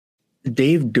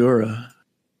Dave Dura.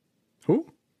 Who?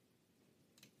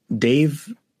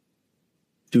 Dave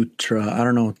Dutra. I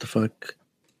don't know what the fuck.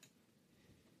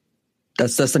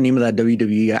 That's the name of that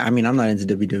WWE guy. I mean, I'm not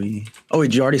into WWE. Oh,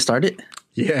 wait, you already started?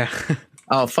 Yeah.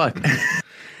 Oh, fuck.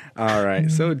 All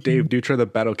right. So Dave Dutra, the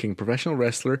Battle King, professional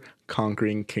wrestler,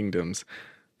 conquering kingdoms.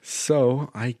 So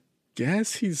I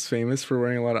guess he's famous for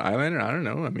wearing a lot of eyeliner. I don't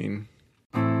know. I mean,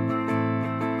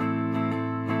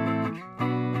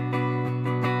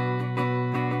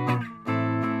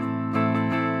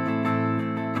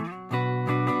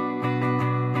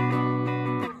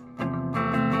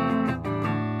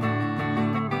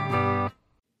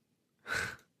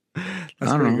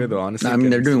 that's pretty good, though, honestly. I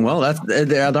mean, they're doing well.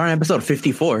 They're on episode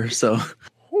 54, so,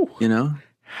 you know.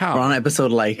 How? We're on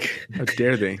episode, like... How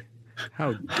dare they?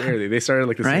 How dare they? They started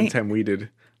like the same time we did.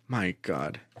 My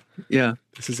God. Yeah.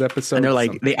 This is episode... And they're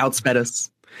like, they outsped us.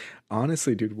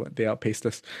 Honestly, dude, what? They outpaced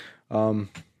us. All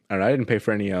right, I didn't pay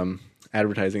for any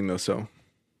advertising, though, so...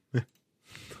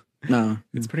 No.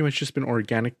 It's pretty much just been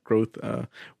organic growth,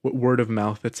 word of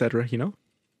mouth, etc., you know?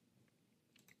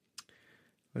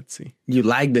 Let's see. You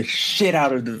lag the shit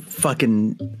out of the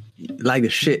fucking... Lag the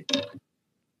shit.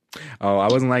 Oh, I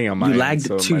wasn't lagging on mine. You lagged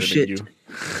so too shit. You.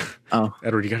 Oh.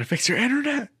 Edward, you gotta fix your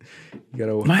internet. You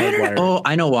gotta my internet? Oh,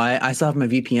 I know why. I still have my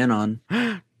VPN on.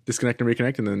 Disconnect and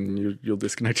reconnect, and then you'll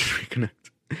disconnect and reconnect.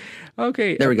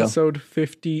 Okay, there we go. Episode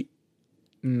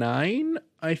 59,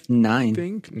 I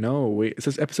think. No, wait. It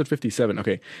says episode 57.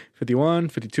 Okay, 51,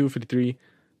 52, 53.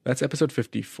 That's episode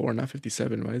 54, not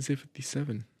 57. Why does it say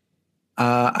 57?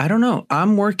 I don't know.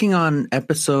 I'm working on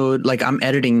episode, like I'm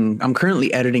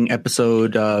currently editing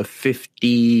episode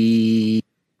 50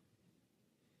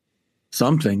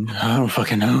 something. I don't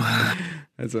fucking know.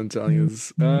 That's what I'm telling you.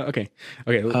 Okay.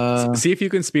 See if you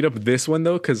can speed up this one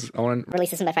though, because I want to release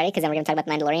this one by Friday, because then we're going to talk about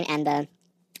the Mandalorian and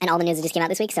all the news that just came out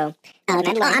this week. So I'm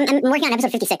working on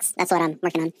episode 56. That's what I'm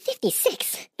working on.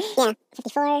 56? Yeah,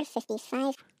 54,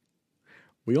 55.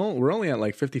 We're only at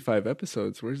like 55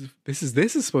 episodes. This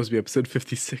is supposed to be episode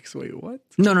 56. Wait, what?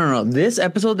 No. This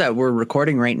episode that we're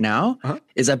recording right now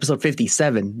is episode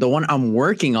 57. The one I'm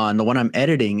working on, the one I'm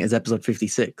editing, is episode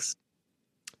 56.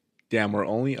 Damn, we're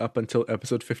only up until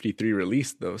episode 53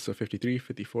 released though. So 53,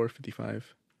 54,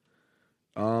 55.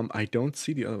 I don't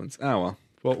see the other ones. Oh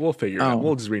well, we'll figure it out.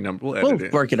 We'll just renumber. We'll edit it.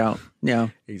 We'll work it out. Yeah,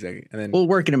 exactly. And then we'll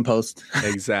work it in post.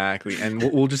 Exactly,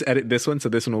 and we'll just edit this one. So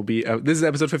this one will be. This is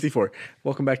episode 54.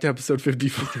 Welcome back to episode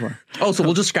 54. Oh, so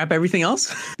we'll just scrap everything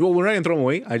else? Well, we're not gonna throw them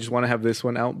away. I just want to have this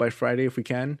one out by Friday if we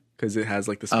can, because it has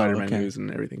like the Spider-Man news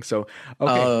and everything. So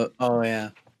okay. Oh yeah.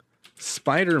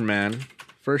 Spider-Man.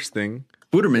 First thing.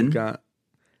 Booterman got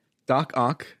Doc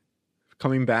Ock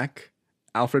coming back.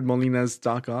 Alfred Molina's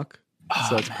Doc Ock.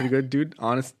 So that's pretty good, dude.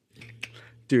 Honest.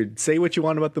 Dude, say what you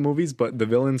want about the movies, but the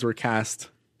villains were cast,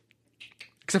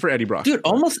 except for Eddie Brock. Dude,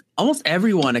 almost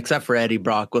everyone except for Eddie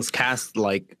Brock was cast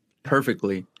like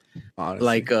perfectly. Honestly.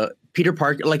 Like Peter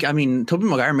Parker. Like, I mean, Tobey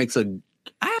Maguire makes I don't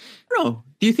know.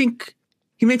 Do you think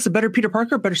he makes a better Peter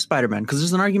Parker or better Spider-Man? Because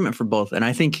there's an argument for both, and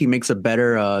I think he makes a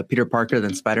better Peter Parker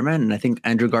than Spider-Man, and I think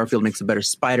Andrew Garfield makes a better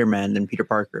Spider-Man than Peter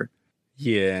Parker.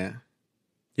 Yeah.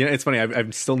 You know, it's funny.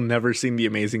 I've still never seen The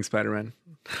Amazing Spider-Man.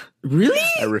 Really?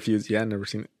 I refuse. Yeah, never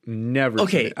seen it. Never.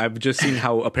 Okay. Seen it. I've just seen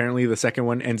how apparently the second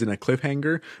one ends in a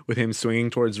cliffhanger with him swinging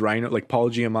towards Rhino, like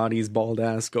Paul Giamatti's bald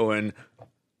ass going,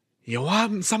 "You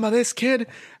want some of this, kid?"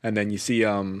 And then you see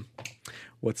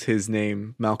what's his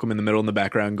name, Malcolm in the middle in the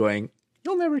background going,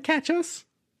 "You'll never catch us."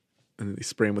 And then they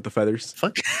spray him with the feathers.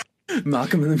 Fuck.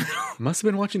 Malcolm in the middle. Must have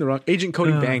been watching the wrong Agent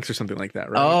Cody Banks or something like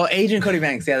that, right? Oh, Agent Cody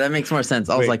Banks. Yeah, that makes more sense.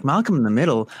 I was like, Malcolm in the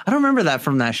middle. I don't remember that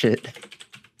from that shit.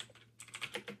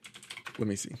 Let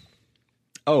me see.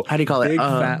 Oh, how do you call it? Big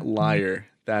Fat Liar.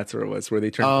 That's where it was, where they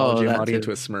turned Paul Giamatti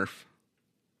into a Smurf.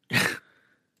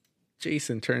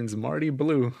 Jason turns Marty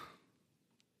blue.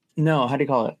 No, how do you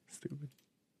call it? Stupid.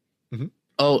 Mm-hmm.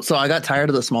 Oh, so I got tired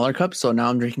of the smaller cups, so now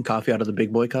I'm drinking coffee out of the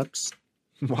big boy cups.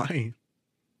 Why?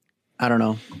 I don't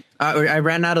know. I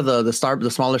ran out of the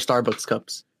smaller Starbucks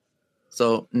cups,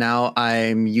 so now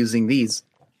I'm using these,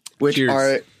 which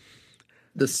are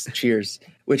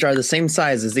which are the same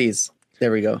size as these.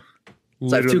 There we go.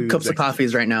 So I have 2 cups of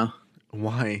coffees right now.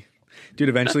 Why? Dude,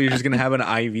 eventually you're just going to have an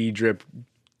IV drip,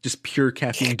 just pure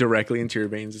caffeine directly into your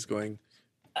veins. It's going,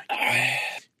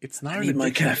 it's not need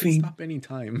my caffeine. Stop any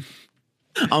time.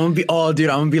 I'm going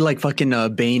to be like fucking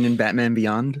Bane in Batman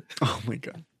Beyond. Oh my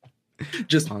God.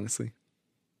 Just honestly.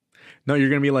 No, you're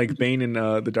going to be like Bane in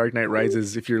The Dark Knight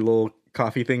Rises. If your little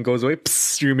coffee thing goes away,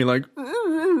 you're going to be like,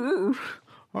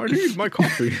 I need my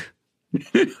coffee.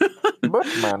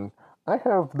 Batman, I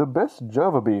have the best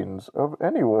Java beans of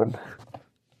anyone.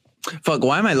 Fuck,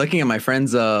 why am I looking at my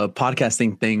friend's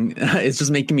podcasting thing? It's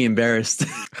just making me embarrassed.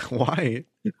 Why?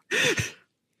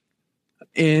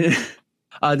 In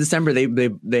December,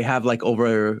 they have like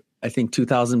over, I think,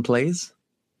 2,000 plays.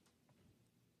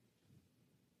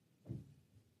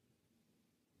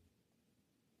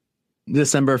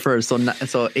 December 1st,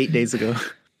 so 8 days ago.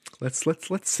 Let's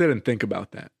sit and think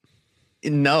about that.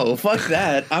 No, fuck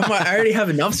that. I already have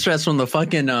enough stress from the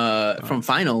fucking from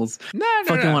finals. No,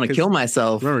 fucking want to kill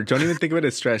myself. Remember, don't even think of it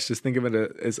as stress. Just think of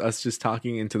it as us just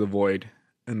talking into the void,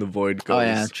 and the void goes. Oh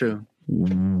yeah, true.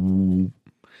 And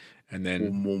then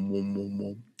and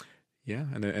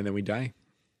then we die.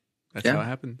 That's how it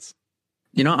happens.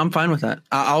 You know, I'm fine with that.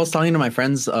 I was talking to my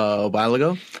friends a while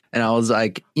ago, and I was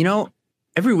like, you know,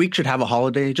 every week should have a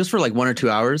holiday just for like 1 or 2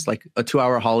 hours, like a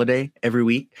 2-hour holiday every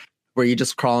week, where you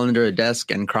just crawl under a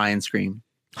desk and cry and scream.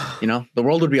 You know, the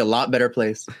world would be a lot better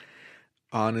place.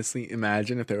 Honestly,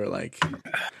 imagine if they were like,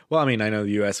 well, I mean, I know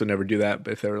the US would never do that,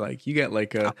 but if they were like, you get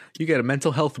a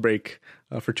mental health break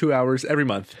for 2 hours every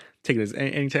month. Take it as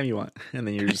anytime you want, and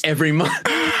then you're just every month.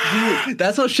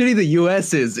 That's how shitty the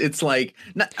US is. It's like,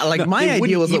 my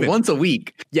idea was like once a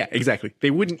week. Yeah, exactly.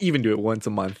 They wouldn't even do it once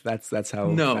a month. That's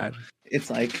how bad. It's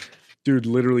like, dude,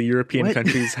 literally European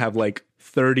countries have like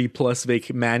 30 plus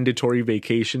mandatory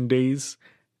vacation days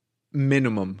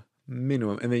minimum,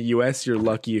 and the US, you're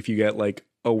lucky if you get like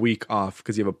a week off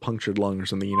because you have a punctured lung or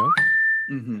something, you know.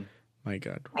 Mm-hmm. My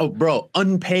God. Oh, bro,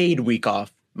 unpaid week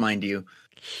off, mind you.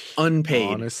 Unpaid.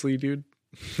 Honestly, dude.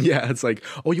 Yeah, it's like,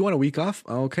 oh, you want a week off?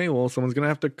 Okay, well, someone's gonna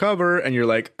have to cover, and you're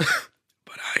like,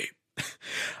 but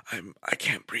I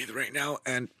can't breathe right now,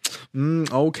 and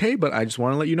okay, but I just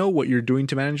want to let you know what you're doing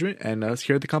to management and us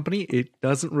here at the company. It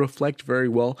doesn't reflect very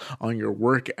well on your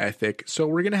work ethic, so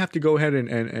we're gonna have to go ahead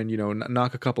and you know,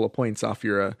 knock a couple of points off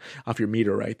your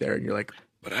meter right there. And you're like,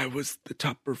 but I was the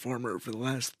top performer for the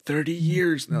last 30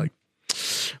 years, and they're like,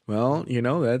 well, you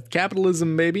know, that's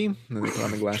capitalism, baby. And then they put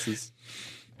on the glasses.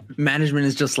 Management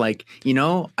is just like, you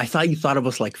know, I thought you thought of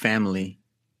us like family.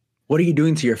 What are you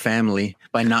doing to your family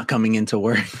by not coming into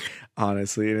work?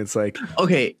 Honestly, and it's like,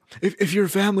 okay, if you're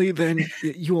family, then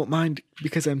you won't mind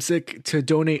because I'm sick to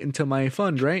donate into my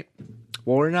fund, right?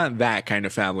 Well, we're not that kind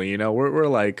of family, you know. We're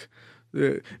like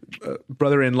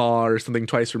brother-in-law or something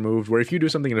twice removed. Where if you do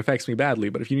something, it affects me badly,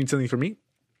 but if you need something from me,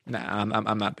 nah,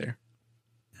 I'm not there.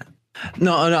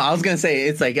 No, I was gonna say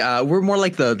it's like we're more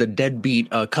like the deadbeat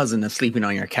cousin that's sleeping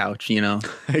on your couch. You know,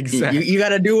 exactly. You got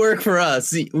to do work for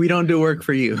us. We don't do work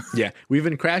for you. Yeah, we've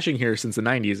been crashing here since the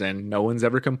 90s, and no one's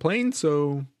ever complained.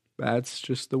 So that's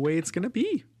just the way it's gonna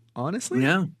be. Honestly,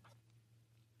 yeah,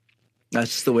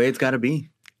 that's just the way it's got to be.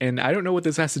 And I don't know what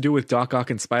this has to do with Doc Ock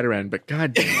and Spider-Man, but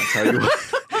God damn, I tell you what.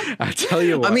 I tell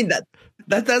you what. I mean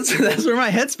that's where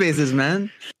my headspace is,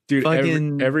 man. Dude,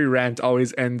 every rant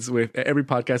always ends with, every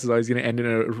podcast is always going to end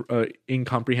in a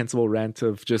incomprehensible rant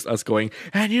of just us going,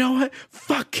 and you know what?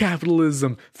 Fuck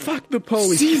capitalism. Fuck the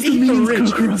police. Eat the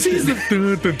rich. Seize the...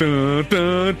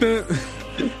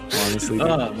 Honestly. Dude.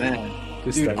 Oh, man.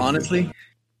 Dude, honestly.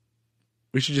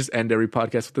 We should just end every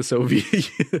podcast with the Soviet,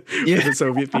 with the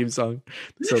Soviet theme song.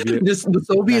 The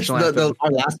Soviets,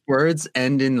 our last words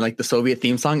end in like the Soviet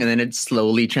theme song, and then it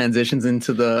slowly transitions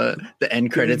into the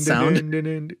end credit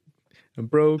sound.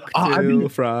 Broke till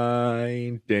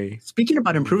Friday. Speaking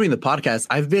about improving the podcast,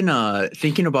 I've been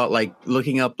thinking about like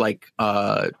looking up like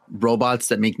robots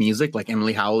that make music, like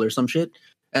Emily Howell or some shit,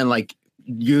 and like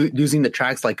using the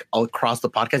tracks like all across the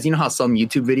podcast. You know how some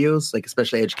YouTube videos, like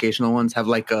especially educational ones, have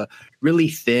like a really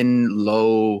thin,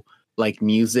 low like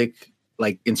music,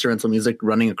 like instrumental music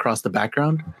running across the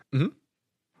background. Mm-hmm.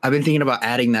 I've been thinking about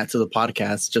adding that to the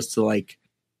podcast just to like,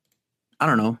 I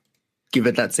don't know, give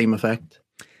it that same effect.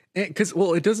 Because,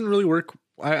 well, it doesn't really work.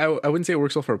 I wouldn't say it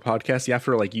works well for a podcast. Yeah,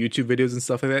 for like YouTube videos and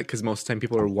stuff like that, because most of the time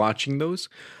people are watching those.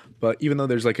 But even though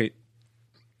there's a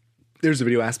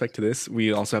video aspect to this,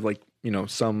 we also have like, you know,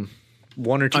 some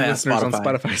 1 or 2 listeners on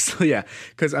Spotify. So yeah,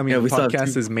 because I mean,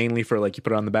 podcast is mainly for like you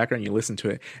put it on the background, you listen to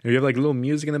it. And if you have like a little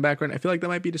music in the background, I feel like that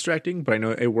might be distracting, but I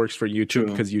know it works for YouTube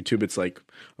because YouTube, it's like,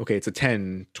 okay, it's a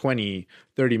 10, 20,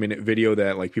 30-minute video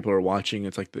that like people are watching.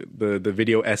 It's like the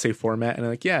video essay format, and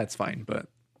like, yeah, it's fine. But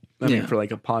I mean, for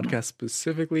like a podcast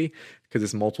specifically, because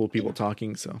it's multiple people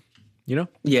talking, so you know.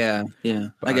 Yeah.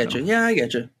 I get you. Yeah, I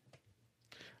get you.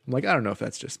 I'm like, I don't know if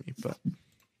that's just me, but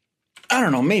I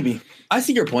don't know. Maybe I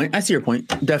see your point.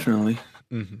 Definitely.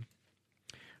 Mm-hmm.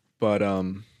 But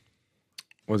what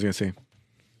was I gonna say?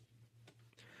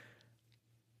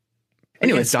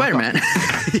 Anyway, Spider-Man.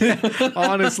 Yeah,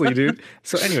 honestly, dude.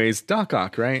 So, anyways, Doc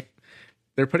Ock, right?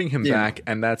 They're putting him back,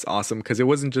 and that's awesome because it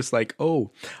wasn't just like,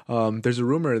 there's a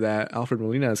rumor that Alfred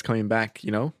Molina is coming back,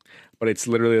 you know? but it's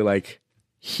literally like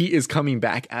he is coming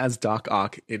back as Doc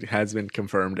Ock. It has been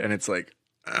confirmed, and it's like,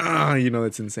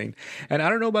 it's insane. And I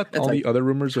don't know about all the other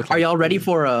rumors. Are y'all ready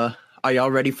for Are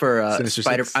y'all ready for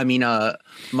Spider? Six? I mean, no.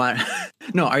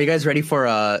 Are you guys ready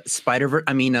for Spider-Verse?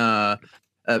 I mean,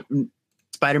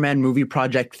 Spider-Man movie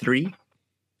Project 3.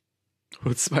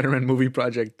 What's Spider-Man movie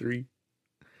Project 3?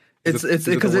 It's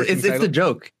because it's the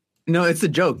joke. No, it's the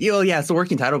joke. Yeah, it's the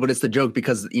working title, but it's the joke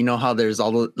because you know how there's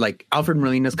all the like Alfred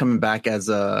Molina's coming back as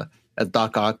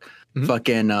Doc Ock,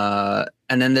 fucking, and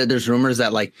then there's rumors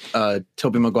that like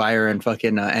Tobey Maguire and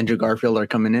fucking Andrew Garfield are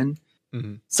coming in.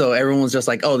 Mm-hmm. So everyone was just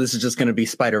like, "Oh, this is just gonna be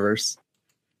Spider-Verse,"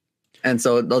 and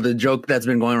so the joke that's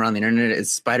been going around the internet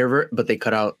is Spider-Verse, but they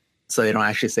cut out so they don't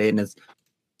actually say it, and it's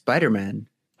Spider-Man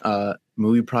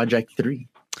movie Project 3.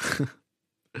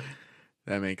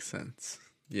 That makes sense.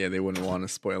 Yeah, they wouldn't want to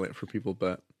spoil it for people,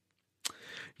 but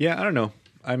yeah, I don't know.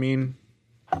 I mean,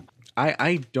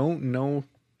 I don't know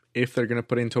if they're gonna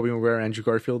put in Tobey Maguire and Andrew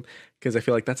Garfield because I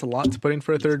feel like that's a lot to put in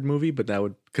for a third movie, but that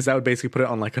would basically put it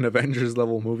on like an Avengers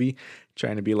level movie,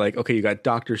 trying to be like, okay, you got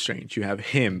Doctor Strange, you have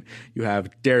him, you have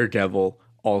Daredevil,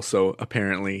 also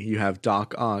apparently you have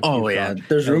Doc Ock. Oh yeah,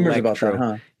 there's rumors about that,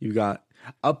 huh? You got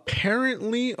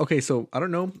apparently. Okay, so I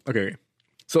don't know. Okay,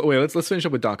 so wait, let's finish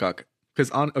up with Doc Ock.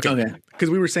 Because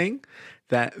we were saying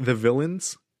that the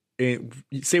villains,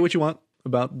 say what you want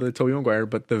about the Tobey Maguire,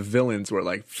 but the villains were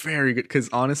like very good. Because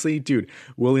honestly, dude,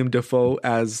 William Dafoe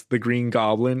as the Green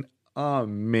Goblin,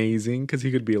 amazing. Because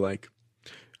he could be like,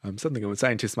 I'm something of a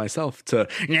scientist myself. To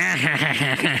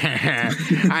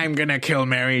I'm gonna kill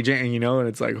Mary Jane, and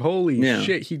it's like, holy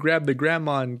shit, he grabbed the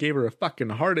grandma and gave her a fucking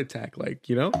heart attack, like,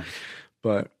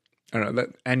 But I don't know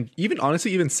that, and even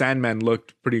honestly, even Sandman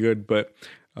looked pretty good, but.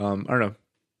 I don't know.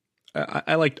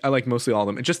 I like mostly all of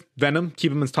them. And just Venom,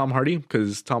 keep him as Tom Hardy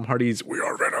because Tom Hardy's "We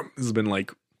Are Venom" has been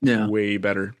like way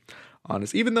better,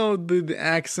 honest. Even though the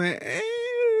accent,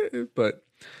 but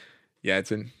yeah,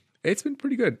 it's been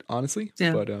pretty good, honestly.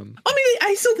 Yeah. But I mean,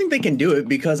 I still think they can do it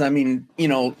because I mean,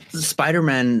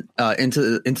 Spider-Man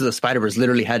into the Spider-Verse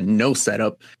literally had no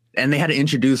setup. And they had to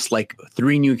introduce like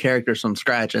 3 new characters from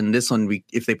scratch. And this one,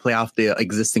 if they play off the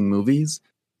existing movies,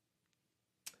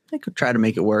 I could try to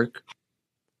make it work.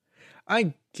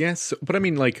 I guess so. But I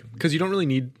mean, like, because you don't really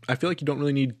need, I feel like you don't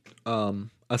really need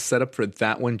a setup for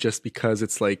that one just because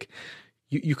it's like,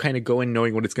 you kind of go in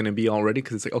knowing what it's going to be already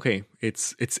because it's like, okay,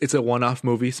 it's a one-off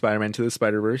movie, Spider-Man to the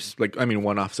Spider-Verse. Like, I mean,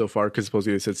 one-off so far because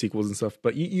supposedly they said sequels and stuff.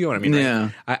 But you know what I mean?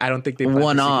 Yeah. Right? I don't think they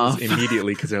plan for sequels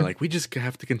immediately because they're like, we just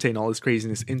have to contain all this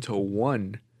craziness into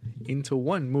one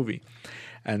movie.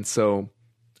 And so,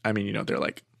 I mean, they're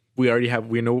like, we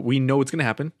know what's going to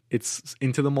happen. It's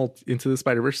into the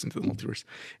Spider-Verse, into the multiverse,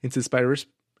 into the Spider-Verse.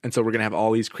 And so we're going to have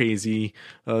all these crazy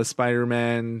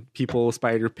Spider-Man people,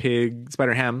 Spider-Pig,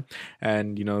 Spider-Ham,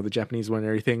 and, the Japanese one and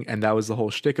everything. And that was the whole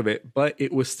shtick of it. But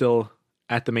it was still,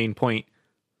 at the main point,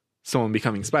 someone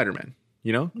becoming Spider-Man,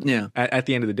 Yeah. At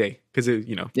the end of the day. Because,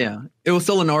 Yeah. It was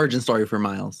still an origin story for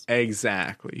Miles.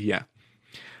 Exactly. Yeah.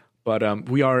 But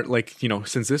we are like,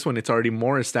 since this one, it's already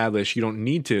more established. You don't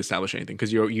need to establish anything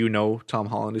because Tom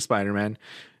Holland is Spider-Man.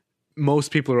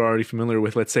 Most people are already familiar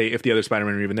with, let's say, if the other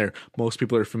Spider-Man are even there, most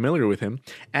people are familiar with him.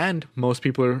 And most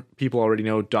people already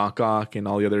know Doc Ock and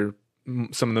all the other,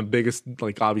 some of the biggest,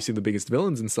 like obviously the biggest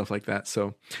villains and stuff like that.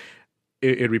 So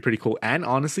it'd be pretty cool. And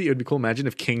honestly, it'd be cool. Imagine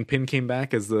if Kingpin came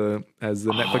back as the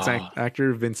Netflix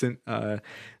actor, Vincent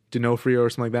D'Onofrio or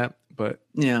something like that. But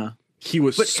yeah, he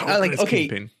was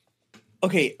Kingpin.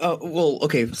 Okay.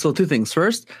 So 2 things.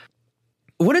 First,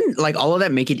 wouldn't like all of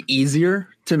that make it easier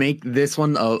to make this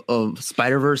one a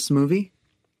Spider-Verse movie?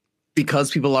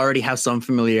 Because people already have some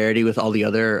familiarity with all the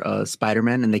other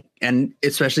Spider-Man, and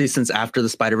especially since after the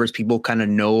Spider-Verse, people kind of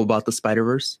know about the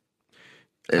Spider-Verse.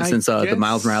 Since the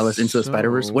Miles Morales Into the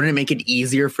Spider-Verse, wouldn't it make it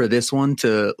easier for this one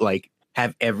to like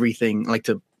have everything, like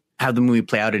to have the movie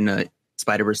play out in a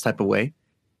Spider-Verse type of way?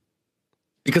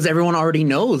 Because everyone already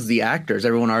knows the actors,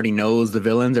 everyone already knows the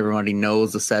villains, everyone already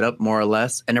knows the setup more or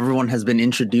less, and everyone has been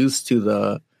introduced to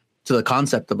the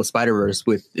concept of a Spider-Verse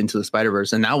with Into the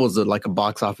Spider-Verse, and that was like a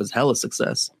box office hella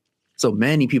success. So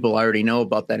many people already know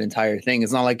about that entire thing.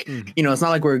 It's not like it's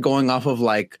not like we're going off of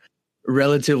like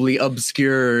relatively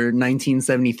obscure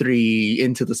 1973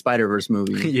 Into the Spider-Verse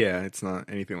movie. Yeah, it's not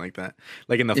anything like that.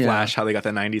 Like in the Flash, how they got the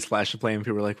 90s Flash to play, and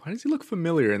people were like, why does he look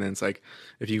familiar? And then it's like,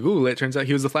 if you Google it, turns out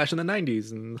he was the Flash in the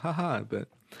 90s, and haha. But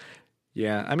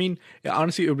yeah, I mean,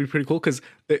 honestly, it would be pretty cool because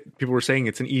people were saying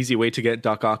it's an easy way to get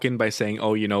Doc Ock in by saying,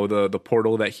 oh, the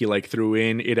portal that he like threw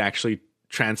in, it actually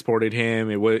transported him.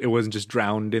 It wasn't just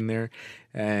drowned in there.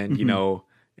 And,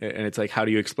 and it's like, how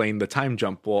do you explain the time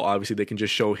jump? Well, obviously they can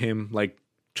just show him like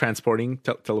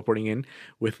teleporting in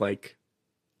with like,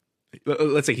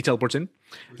 let's say he teleports in,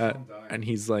 and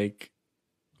he's like,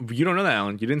 you don't know that,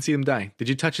 Alan. You didn't see him die. Did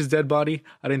you touch his dead body?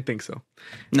 I didn't think so.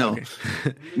 No.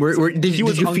 Okay. Did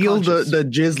you feel the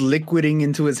jizz liquiding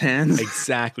into his hands?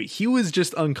 Exactly. He was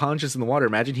just unconscious in the water.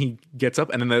 Imagine he gets up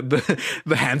and then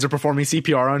the hands are performing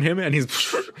CPR on him, and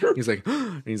he's like,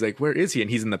 where is he?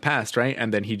 And he's in the past, right?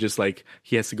 And then he just like,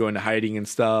 he has to go into hiding and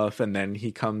stuff, and then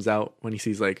he comes out when he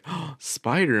sees like,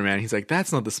 Spider-Man. He's like,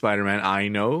 that's not the Spider-Man I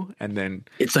know. And then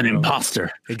it's an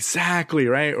imposter. Exactly,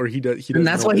 right? Or he does. And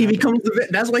that's why he becomes.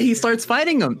 That's why he starts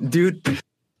fighting him, dude.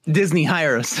 Disney,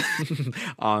 hire us.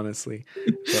 Honestly,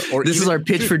 this is our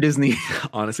pitch for Disney.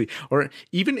 Honestly, or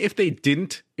even if they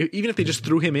just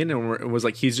threw him in and was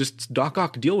like, he's just Doc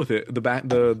Ock, deal with it.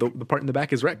 The part in the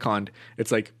back is retconned.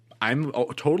 It's like, I'm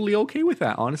totally okay with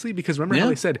that, honestly, because remember how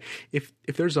they said if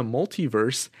there's a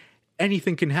multiverse,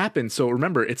 anything can happen. So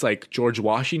remember, it's like George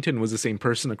Washington was the same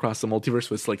person across the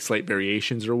multiverse with like slight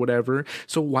variations or whatever.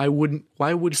 So why would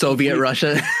Soviet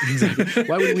Russia? Exactly.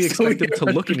 Why would we expect him to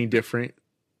look any different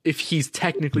if he's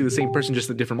technically the same person, just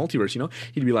a different multiverse? You know,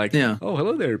 he'd be like, oh,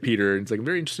 hello there, Peter. And it's like, I'm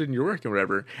very interested in your work and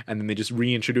whatever. And then they just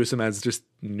reintroduce him as just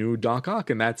new Doc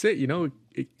Ock, and that's it. You know,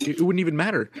 it wouldn't even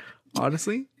matter,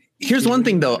 honestly. Here's one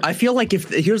thing though. I feel like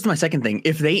here's my second thing.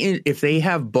 If they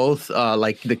have both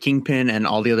like the Kingpin and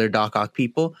all the other Doc Ock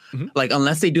people, like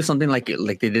unless they do something like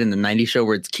they did in the '90s show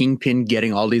where it's Kingpin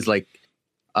getting all these like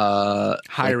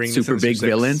hiring like super big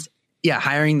villains. Yeah,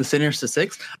 hiring the Sinister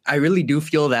Six. I really do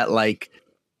feel that like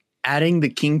adding the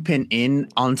Kingpin in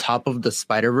on top of the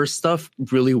Spider-Verse stuff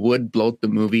really would bloat the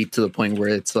movie to the point where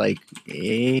it's like,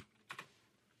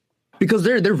 because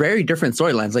they're very different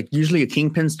storylines. Like usually a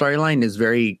Kingpin storyline is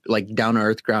very like down to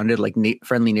earth, grounded, like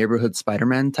friendly neighborhood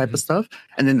Spider-Man type of stuff.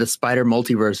 And then the Spider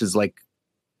multiverse is like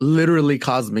literally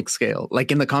cosmic scale.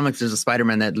 Like in the comics, there's a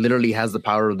Spider-Man that literally has the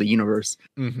power of the universe,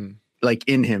 like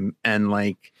in him. And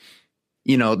like,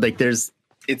 you know, like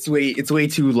it's way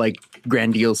too like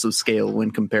grandiose of scale when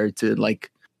compared to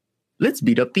like, let's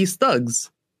beat up these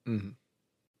thugs.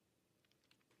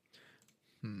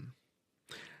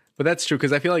 But that's true,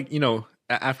 because I feel like, you know,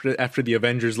 after the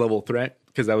Avengers level threat,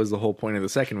 because that was the whole point of the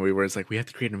second movie, where it's like we have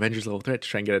to create an Avengers level threat to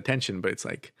try and get attention, but it's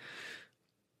like,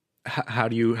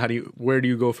 where do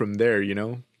you go from there, you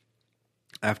know?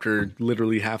 After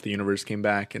literally half the universe came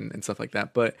back and stuff like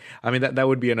that. But I mean, that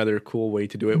would be another cool way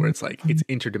to do it, where it's like it's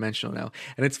interdimensional now.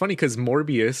 And it's funny because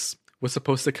Morbius was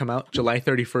supposed to come out July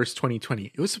 31st,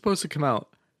 2020. It was supposed to come out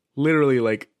literally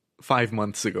like 5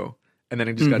 months ago, and then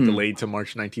it just got delayed to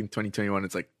March 19th, 2021.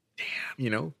 It's like, damn,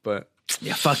 you know. But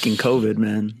yeah, fucking COVID,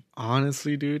 man.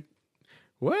 Honestly, dude,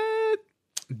 what?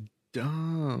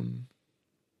 Dumb.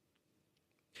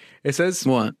 It says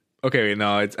what? Okay,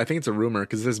 no, I think it's a rumor,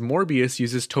 because it says Morbius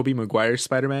uses Tobey Maguire's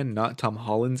Spider-Man, not Tom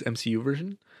Holland's MCU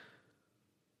version.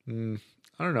 I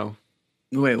don't know.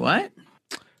 Wait, what?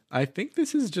 I think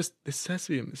this has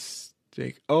to be a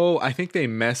mistake. Oh, I think they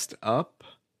messed up.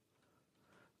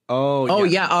 Oh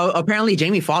yeah. Apparently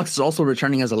Jamie Foxx is also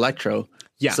returning as Electro.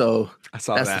 Yeah. So I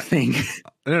saw that's that. The thing.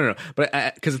 No. But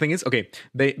because the thing is, okay,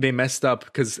 they messed up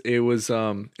because it was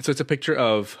so it's a picture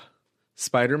of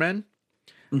Spider-Man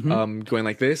going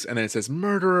like this, and then it says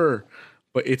murderer,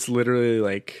 but it's literally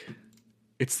like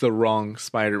it's the wrong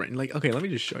Spider-Man. Like, okay, let me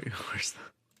just show you.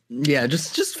 Yeah,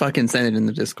 just fucking send it in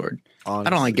the Discord. Honestly. I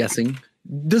don't like guessing.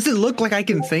 Does it look like I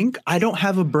can think? I don't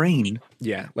have a brain.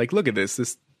 Yeah, like look at this.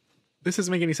 This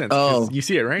doesn't make any sense. Oh, you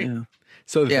see it, right? Yeah.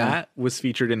 So that was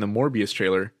featured in the Morbius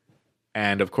trailer,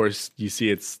 and of course you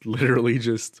see it's literally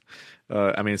just.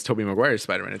 I mean, it's Tobey Maguire's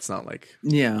Spider-Man. It's not like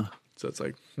So it's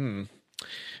like,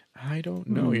 I don't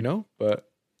know, you know, but.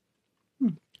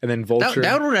 And then Vulture.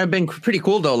 That would have been pretty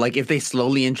cool though. Like if they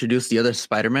slowly introduced the other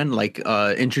Spider-Man, like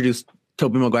introduced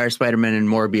Tobey Maguire Spider-Man and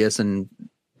Morbius, and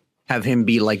have him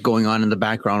be like going on in the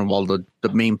background while the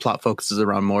main plot focuses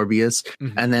around Morbius,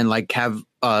 and then like have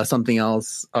something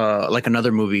else, like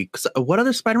another movie. What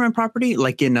other Spider-Man property?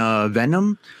 Like in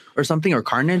Venom or something, or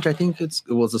Carnage? I think it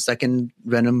was the second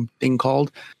Venom thing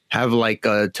called. Have like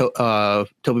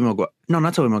Tobey Maguire? No,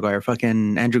 not Tobey Maguire.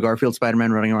 Fucking Andrew Garfield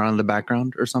Spider-Man running around in the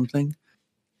background or something,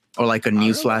 or like a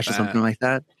Newsflash or something like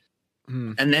that.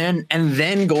 And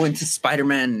then go into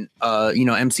Spider-Man,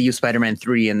 MCU Spider-Man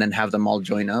 3, and then have them all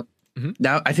join up.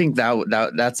 That I think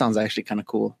that sounds actually kind of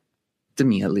cool to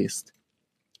me, at least.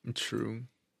 True.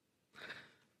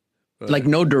 But like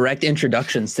no direct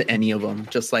introductions to any of them,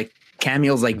 just like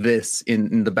cameos like this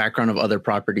in the background of other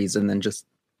properties, and then just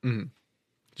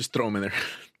throw them in there.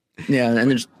 Yeah, and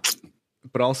then just.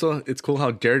 But also, it's cool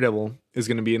how Daredevil is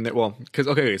going to be in there. Well, because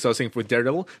okay, so I was saying with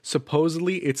Daredevil,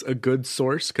 supposedly it's a good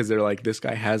source because they're like, this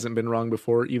guy hasn't been wrong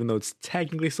before, even though it's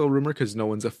technically still rumor because no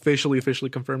one's officially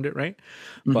confirmed it, right?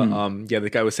 But yeah, the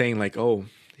guy was saying like, oh,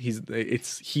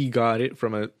 he got it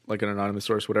from an anonymous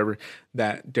source, whatever,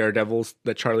 that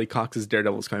Charlie Cox's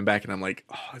Daredevil is coming back, and I'm like,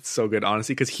 oh, it's so good,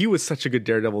 honestly, because he was such a good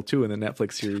Daredevil too in the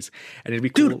Netflix series, and it'd be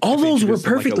cool. Dude, all those were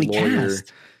perfectly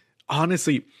cast.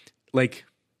 Honestly, like,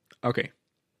 okay.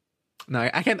 No,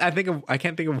 I can't think of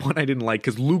one I didn't like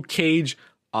because Luke Cage,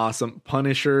 awesome.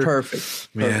 Punisher, perfect.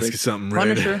 Let me ask you something,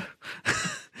 Red. Punisher.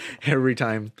 Every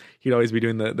time he'd always be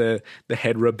doing the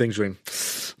head rub things, going,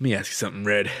 let me ask you something,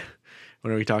 Red.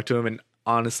 Whenever we talk to him, and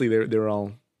honestly, they're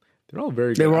all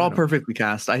very good. They were all perfectly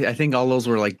cast. I think all those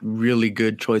were like really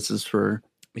good choices for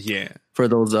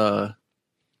those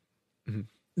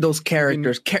those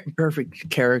characters, perfect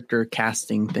character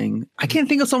casting thing. I can't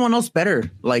think of someone else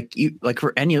better. Like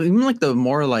for any, even like the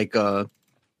more like I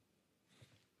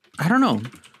don't know,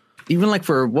 even like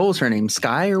for what was her name,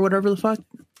 Sky or whatever the fuck,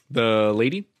 the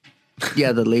lady.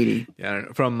 Yeah, the lady. Yeah,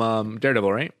 from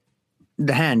Daredevil, right?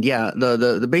 The Hand. Yeah,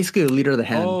 the basically the leader of the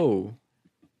Hand.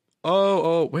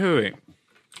 Wait.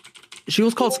 She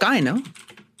was called Sky, no?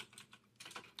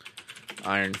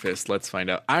 Iron Fist. Let's find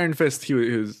out. Iron Fist. He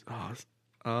was.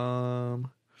 I don't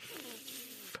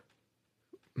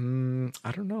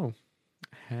know.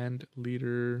 Hand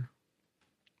leader.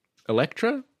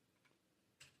 Elektra?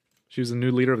 She was the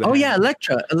new leader of the Hand. Yeah,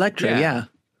 Elektra, yeah.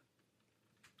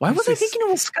 Why was I thinking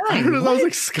it was Sky? I don't know, I was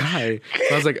like Sky.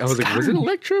 I was like, was it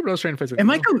Elektra? But I was trying to find something.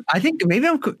 I think maybe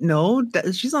no,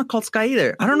 she's not called Sky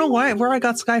either. I don't know where I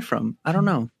got Sky from. I don't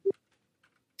know.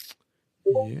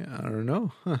 Yeah, I don't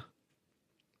know. Huh.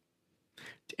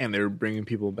 Damn, they were bringing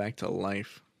people back to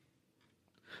life.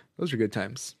 Those are good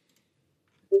times.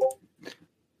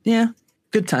 Yeah,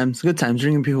 good times.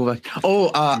 Bringing people back.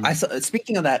 I saw.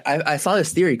 Speaking of that, I saw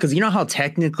this theory because you know how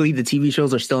technically the TV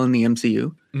shows are still in the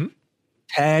MCU. Mm-hmm.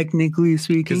 Technically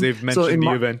speaking, because they've mentioned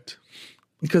the event.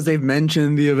 Because they've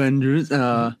mentioned the Avengers.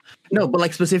 No, but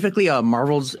like specifically,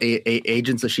 Marvel's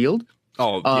Agents of S.H.I.E.L.D.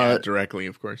 Oh, yeah, directly,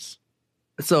 of course.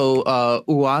 So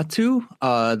Uatu,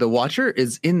 the Watcher,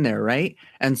 is in there, right?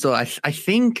 And so I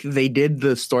think they did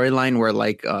the storyline where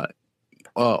like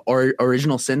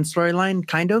Original Sin storyline,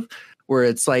 kind of, where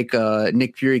it's like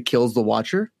Nick Fury kills the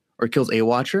Watcher or kills a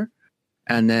Watcher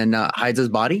and then hides his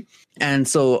body. And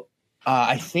so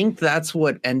I think that's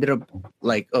what ended up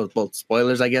like,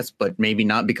 spoilers, I guess, but maybe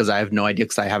not because I have no idea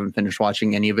because I haven't finished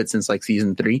watching any of it since like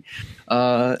season 3.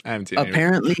 I haven't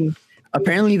seen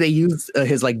Apparently they used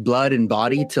his like blood and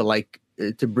body to like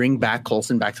to bring back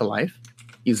Coulson back to life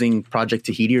using Project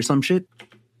Tahiti or some shit.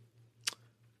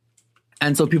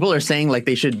 And so people are saying like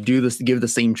they should give the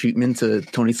same treatment to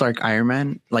Tony Stark, Iron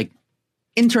Man, like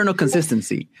internal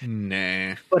consistency.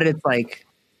 Nah. But it's like,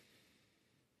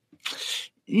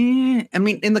 I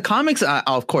mean, in the comics,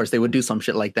 of course they would do some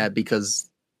shit like that because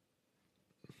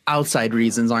outside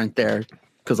reasons aren't there.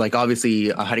 Because, like, obviously,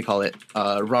 how do you call it?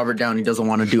 Robert Downey doesn't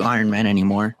want to do Iron Man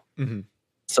anymore. Mm-hmm.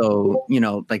 So,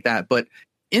 like that. But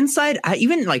inside,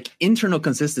 even, like, internal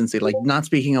consistency, like, not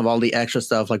speaking of all the extra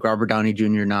stuff, like Robert Downey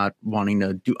Jr. not wanting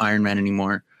to do Iron Man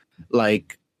anymore.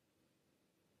 Like,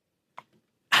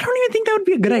 I don't even think that would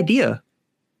be a good idea.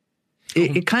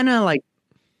 It kind of,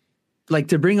 like,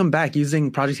 to bring him back using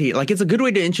Project Heat. Like, it's a good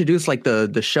way to introduce, like,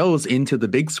 the shows into the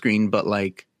big screen. But,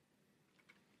 like,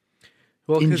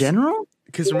 in general?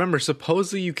 Because remember,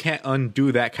 supposedly you can't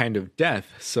undo that kind of death.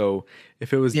 So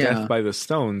if it was death by the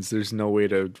stones, there's no way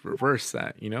to reverse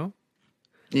that, you know?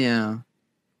 Yeah.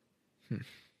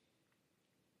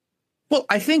 Well,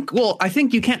 I think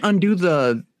you can't undo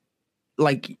the,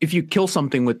 like, if you kill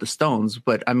something with the stones.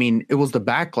 But I mean, it was the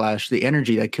backlash, the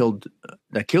energy that killed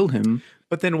him.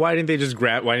 But then why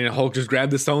didn't Hulk just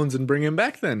grab the stones and bring him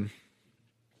back then?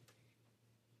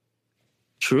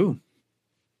 True.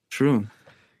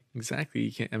 Exactly.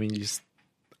 You can't. I mean,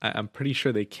 I'm pretty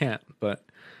sure they can't. But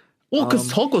because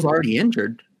Hulk was already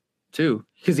injured too,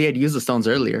 because he had used the stones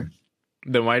earlier.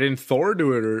 Then why didn't Thor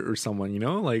do it or someone?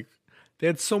 Like they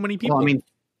had so many people. Well, I mean,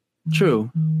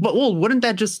 true. But wouldn't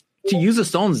that just to use the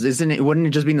stones? Wouldn't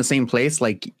it just be in the same place?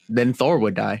 Like then Thor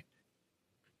would die.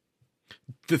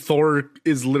 The Thor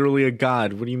is literally a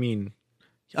god. What do you mean?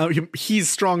 He's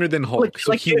stronger than Hulk,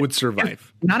 so he would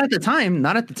survive. Not at the time,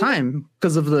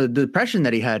 because of the depression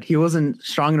that he had. He wasn't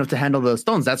strong enough to handle the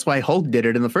stones. That's why Hulk did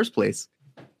it in the first place.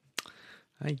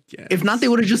 I guess. If not, they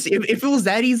would have just if it was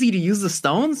that easy to use the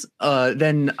stones,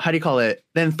 then how do you call it?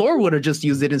 Then Thor would have just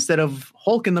used it instead of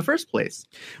Hulk in the first place.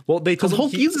 Well, they told him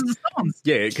Hulk uses the stones.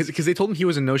 Yeah, because they told him he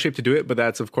was in no shape to do it, but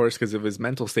that's of course because of his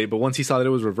mental state. But once he saw that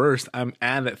it was reversed, and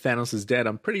that Thanos is dead,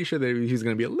 I'm pretty sure that he's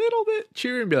going to be a little bit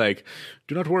cheery and be like,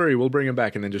 "Do not worry, we'll bring him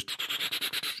back," and then just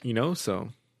So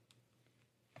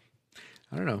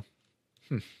I don't know.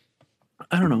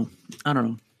 I don't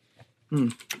know.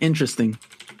 Interesting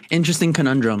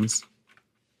conundrums.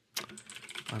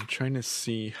 I'm trying to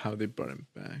see how they brought him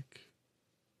back.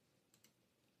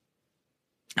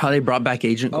 How they brought back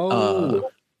Agent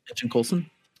Coulson?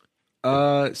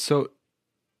 So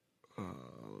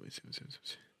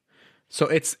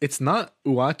it's not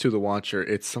Uatu the Watcher,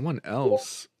 it's someone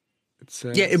else. It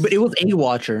says, yeah, but it was a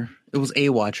Watcher. It was a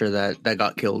Watcher that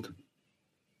got killed.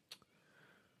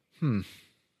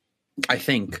 I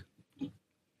think.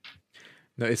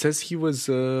 No, it says he was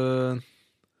a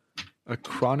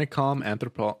Chronicom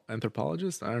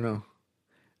anthropologist. I don't know.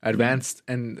 Advanced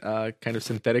and kind of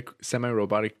synthetic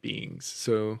semi-robotic beings.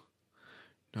 So,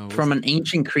 no, from an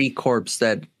ancient Kree corpse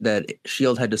that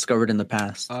S.H.I.E.L.D. had discovered in the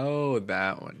past. Oh,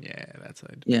 that one. Yeah, that's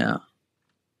it. Yeah.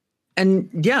 And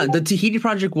yeah, the Tahiti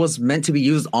Project was meant to be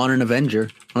used on an Avenger,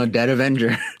 on a dead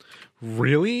Avenger.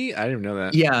 Really? I didn't know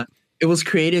that. Yeah. It was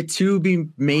created to be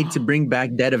made to bring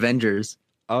back dead Avengers.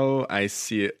 Oh, I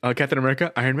see it. Captain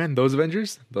America, Iron Man, those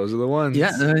Avengers, those are the ones.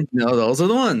 Yeah, no, those are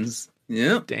the ones.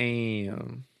 Yeah.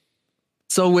 Damn.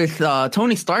 So with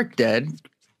Tony Stark dead,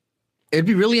 it'd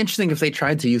be really interesting if they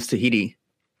tried to use Tahiti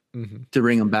to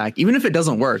bring him back, even if it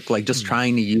doesn't work. Like just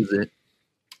trying to use it.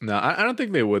 No, I don't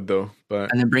think they would though.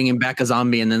 But and then bringing back a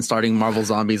zombie and then starting Marvel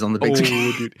Zombies on the big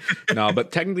screen. Dude. No,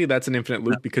 but technically that's an infinite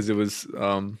loop because it was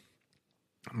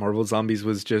Marvel Zombies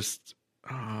was just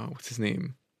what's his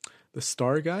name? The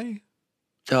Star guy?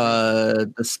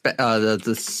 The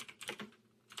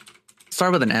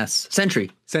Star with an S.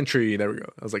 Sentry. Sentry, there we go.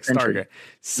 I was like Star guy.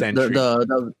 Sentry.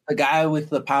 The guy with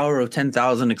the power of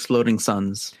 10,000 exploding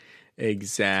suns.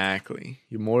 Exactly.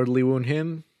 You mortally wound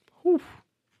him. Whew.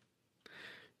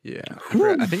 Yeah.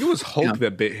 I think it was Hulk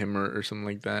that bit him or something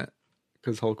like that.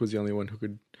 Because Hulk was the only one who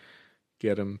could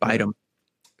get him. Bite him.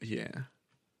 Yeah.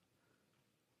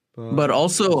 But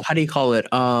also, how do you call it?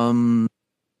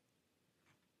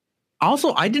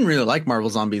 Also, I didn't really like Marvel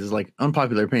Zombies. Like,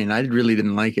 unpopular opinion. I really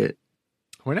didn't like it.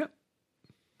 Why not?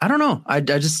 I don't know. I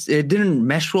just, it didn't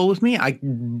mesh well with me. I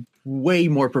way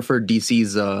more preferred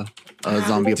DC's zombie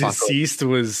apocalypse. Deceased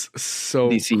was so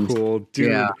cool,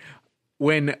 dude. Yeah.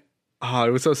 When it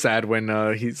was so sad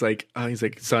when he's like,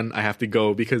 son, I have to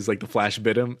go because like the Flash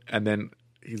bit him, and then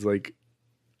he's like,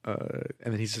 and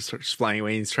then he's just starts flying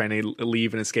away. And he's trying to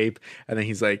leave and escape, and then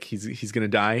he's like, he's gonna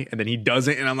die, and then he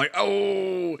doesn't, and I'm like,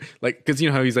 oh, like because you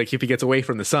know how he's like, if he gets away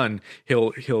from the sun,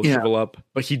 he'll shrivel up,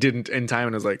 but he didn't in time,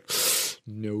 and I was like,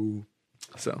 no.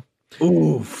 So,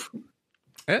 oof.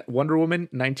 Wonder Woman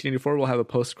 1984 will have a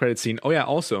post-credit scene. Oh yeah,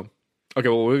 also. Okay,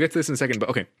 well, we'll get to this in a second, but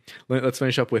okay. Let's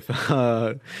finish up with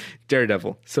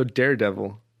Daredevil. So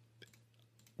Daredevil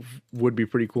would be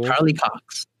pretty cool. Charlie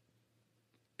Cox.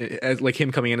 As like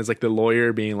him coming in as like the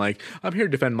lawyer being like, I'm here to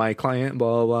defend my client,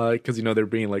 blah, blah, blah. Because, you know, they're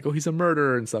being like, oh, he's a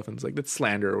murderer and stuff. And it's like, that's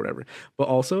slander or whatever. But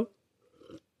also,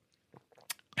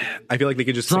 I feel like they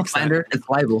could just... It's not slander, it's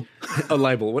libel. A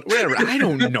libel, whatever. I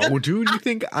don't know, dude. You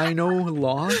think I know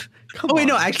law? Come on. Wait,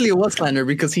 no, actually it was slander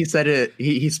because he said it,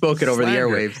 he spoke it over the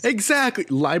airwaves. Exactly.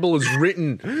 Libel is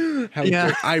written.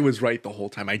 I was right the whole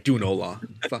time. I do know law.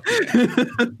 Fuck yeah.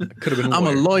 Could have been I'm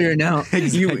a lawyer now.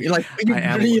 Exactly.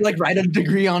 You like write a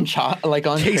degree on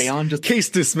crayon. Just case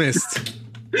dismissed.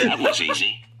 That was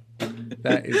easy.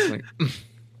 That is like...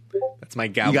 That's my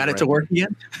gavel. You got it to work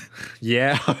again?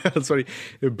 Yeah, that's funny.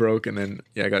 It broke, and then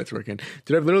I got it to work again.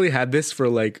 Dude, I've literally had this for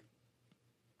like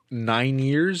 9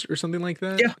 years or something like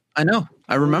that. Yeah, I know.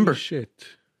 I remember. Holy shit.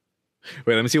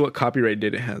 Wait, let me see what copyright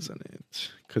date it has on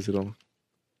it, because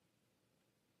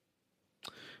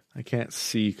I can't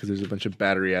see because there's a bunch of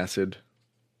battery acid.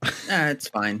 It's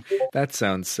fine. That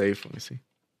sounds safe. Let me see.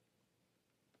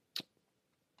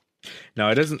 No,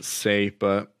 it doesn't say,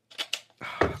 but.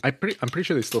 I'm pretty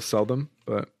sure they still sell them,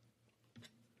 but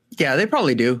yeah, they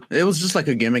probably do. It was just like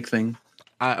a gimmick thing.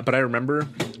 But I remember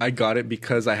I got it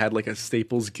because I had like a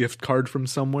Staples gift card from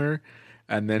somewhere,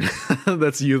 and then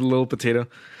that's you, the little potato.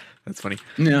 That's funny.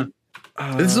 Yeah,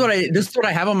 this is what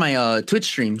I have on my Twitch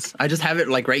streams. I just have it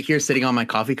like right here, sitting on my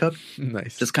coffee cup.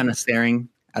 Nice, just kind of staring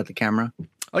at the camera.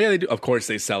 Oh yeah, they do. Of course,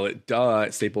 they sell it. Duh,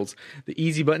 at Staples. The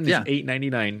easy button is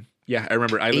 $8.99. Yeah, I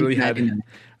remember. I literally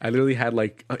had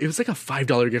like it was like a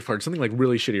 $5 gift card, something like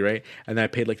really shitty, right? And then I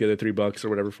paid like the other $3 or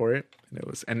whatever for it,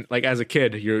 and like as a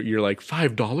kid, you're like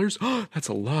 $5. Oh, that's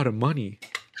a lot of money.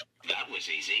 That was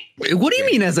easy. Wait, what do you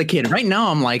mean as a kid? Right now,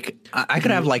 I'm like, I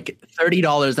could have like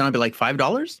 $30, and I'd be like $5.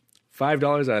 $5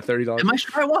 out of $30. Am I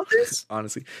sure I want this?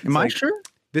 Honestly, am I sure?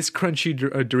 This crunchy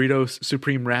Doritos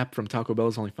Supreme wrap from Taco Bell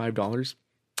is only $5.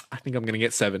 I think I'm gonna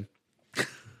get 7.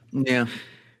 Yeah,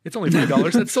 it's only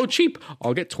 $5. That's so cheap.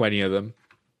 I'll get 20 of them.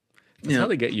 That's how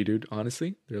they get you, dude.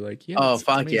 Honestly, they're like, yeah. Oh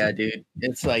fuck yeah, dude!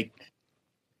 It's like,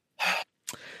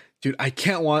 dude, I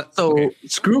can't want. So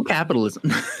screw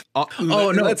capitalism. Oh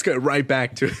no, let's get right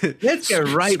back to it. Let's get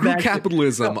right screw back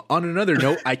capitalism. On another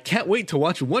note, I can't wait to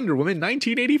watch Wonder Woman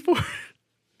 1984.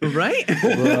 Right?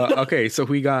 Okay, so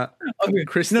we got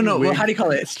Kristen. No. Well, how do you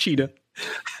call it? It's Cheetah.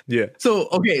 Yeah. So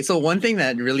one thing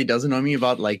that really does annoy me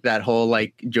about like that whole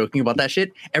like joking about that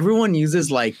shit, everyone uses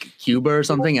like Cuba or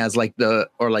something as like the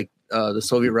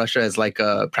Soviet Russia as like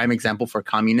a prime example for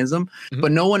communism,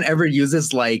 but no one ever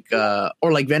uses like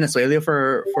or like Venezuela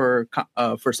for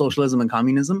socialism and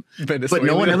communism. But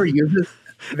no one ever uses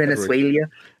Venezuela.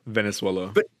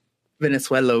 Venezuela.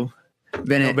 Venezuela.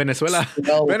 Venezuela.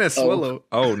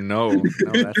 Oh no,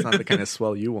 that's not the kind of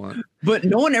swell you want. But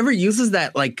no one ever uses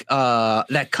that like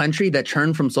that country that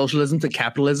turned from socialism to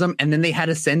capitalism, and then they had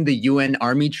to send the UN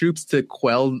army troops to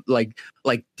quell like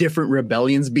different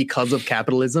rebellions because of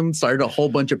capitalism. Started a whole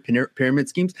bunch of pyramid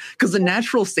schemes because the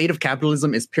natural state of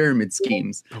capitalism is pyramid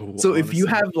schemes. So if you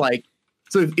have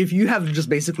if you have just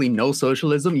basically no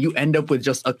socialism, you end up with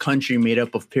just a country made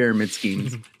up of pyramid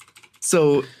schemes.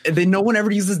 So then no one ever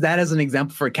uses that as an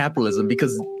example for capitalism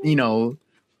because, you know,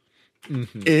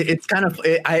 it's kind of,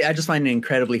 I just find it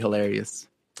incredibly hilarious.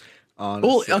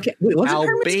 Honestly. Oh, okay. Wait, was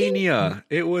Albania.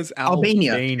 It was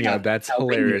Albania. Yeah, That's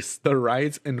Albania. hilarious. The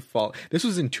rise and fall. This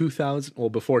was in 2000,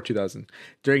 well, before 2000.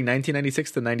 During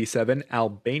 1996 to 97,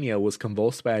 Albania was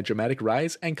convulsed by a dramatic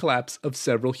rise and collapse of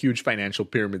several huge financial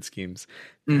pyramid schemes.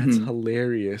 That's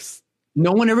hilarious.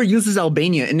 No one ever uses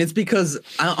Albania, and it's because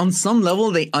on some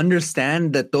level they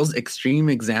understand that those extreme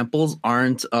examples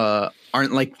aren't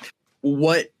like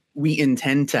what we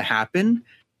intend to happen,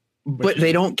 but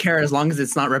they don't care as long as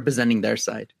it's not representing their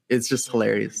side. It's just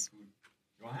hilarious.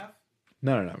 You want half?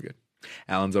 No, I'm good.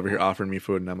 Alan's over here offering me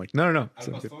food, and I'm like, no.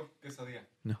 I'm good.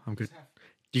 No, I'm good.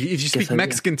 If you speak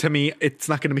Mexican to me, it's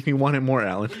not going to make me want it more,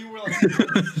 Alan.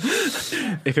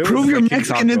 If it prove your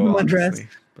Mexicanism, Andres.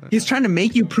 He's trying to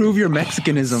make you prove your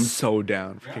Mexicanism. So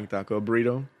down for King Taco.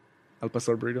 Burrito. Al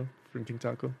Pastor burrito from King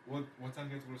Taco. What time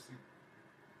do you have to go to sleep?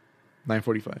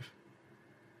 9:45.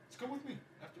 Just come with me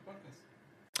after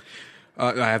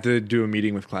podcast. I have to do a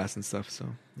meeting with class and stuff, so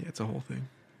yeah, it's a whole thing.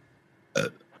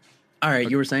 All right,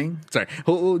 you were saying? Sorry.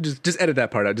 We'll just edit that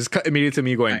part out. Just cut immediately to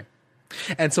me going. Right.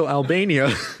 And so Albania,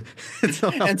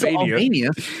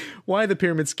 why the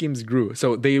pyramid schemes grew.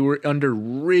 So they were under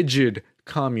rigid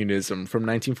communism from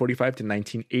 1945 to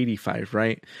 1985,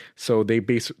 right? So they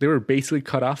were basically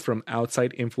cut off from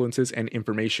outside influences and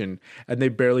information, and they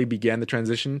barely began the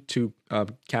transition to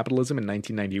capitalism in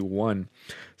 1991.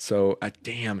 So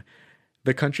damn,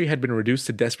 the country had been reduced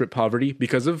to desperate poverty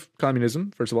because of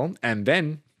communism, first of all, and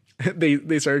then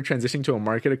they started transitioning to a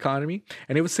market economy,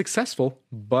 and it was successful,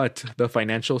 but the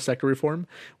financial sector reform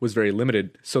was very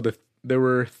limited. So there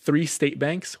were 3 state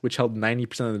banks which held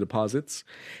 90% of the deposits.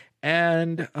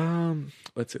 And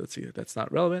let's see. That's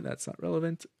not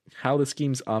relevant. How the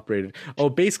schemes operated. Oh,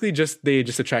 basically they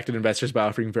just attracted investors by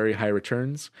offering very high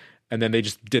returns. And then they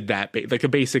just did that, like a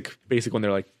basic one.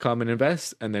 They're like, come and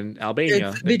invest. And then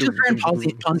Albania. They just ran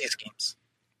Ponzi schemes.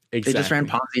 Exactly. They just ran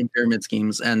Ponzi and pyramid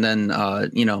schemes. And then,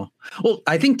 well,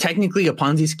 I think technically a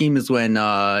Ponzi scheme is when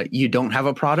you don't have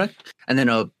a product. And then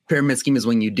a pyramid scheme is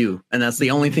when you do. And that's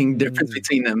the only difference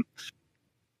between them.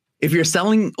 If you're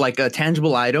selling like a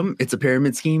tangible item, it's a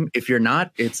pyramid scheme. If you're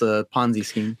not, it's a Ponzi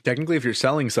scheme. Technically, if you're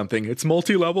selling something, it's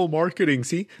multi-level marketing.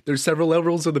 See, there's several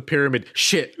levels of the pyramid.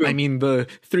 Shit, I mean the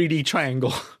 3D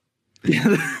triangle.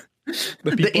 Yeah.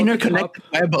 The interconnected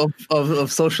web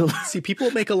of social. See, people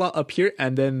make a lot up here,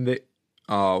 and then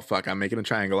oh fuck, I'm making a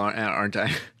triangle, aren't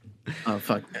I? Oh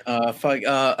fuck.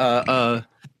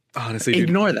 Honestly,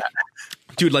 ignore that,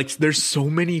 dude. Like, there's so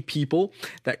many people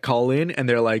that call in, and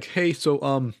they're like, "Hey,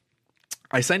 so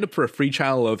I signed up for a free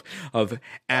trial of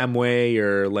Amway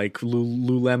or like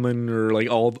Lululemon or like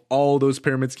all those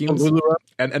pyramid schemes."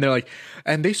 And they're like,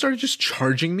 and they started just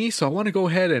charging me. So I want to go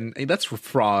ahead and that's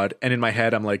fraud. And in my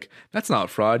head, I'm like, that's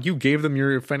not fraud. You gave them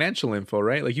your financial info,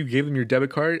 right? Like you gave them your debit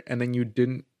card and then you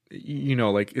didn't,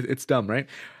 like it's dumb, right?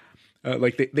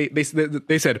 Like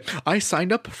they said, I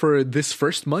signed up for this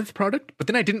first month product, but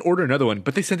then I didn't order another one,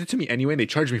 but they sent it to me anyway and they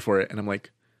charged me for it. And I'm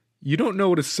like, you don't know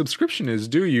what a subscription is,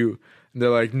 do you? And they're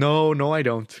like, no, I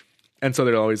don't. And so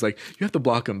they're always like, you have to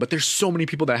block them. But there's so many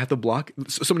people that have to block,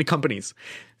 so many companies,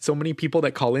 so many people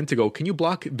that call in to go, can you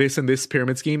block this and this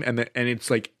pyramid scheme? And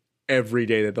it's like every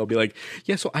day that they'll be like,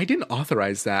 yeah, so I didn't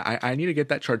authorize that. I need to get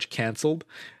that charge canceled.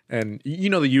 And you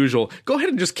know the usual, go ahead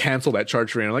and just cancel that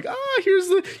charge for me. And I'm like, here's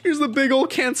the big old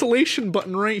cancellation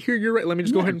button right here. You're right. Let me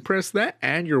just go ahead and press that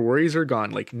and your worries are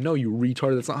gone. Like, no, you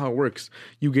retard. That's not how it works.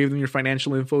 You gave them your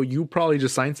financial info. You probably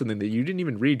just signed something that you didn't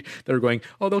even read. They were going,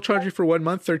 oh, they'll charge you for 1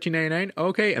 month, $13.99.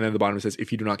 Okay. And then the bottom says,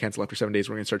 if you do not cancel after 7 days,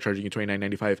 we're going to start charging you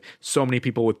 $29.95. So many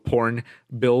people with porn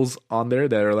bills on there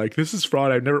that are like, this is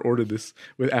fraud. I've never ordered this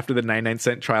after the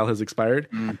 99-cent trial has expired.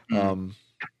 Mm-hmm.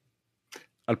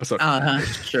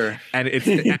 Sure. And it's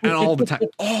and all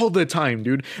the time,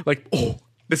 dude. Like, oh,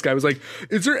 this guy was like,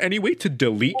 is there any way to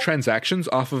delete transactions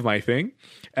off of my thing?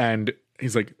 And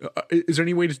he's like, is there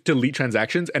any way to delete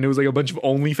transactions? And it was like a bunch of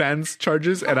OnlyFans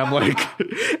charges. And I'm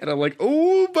like,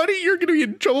 oh, buddy, you're going to be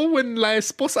in trouble when La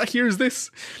Esposa hears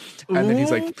this. And then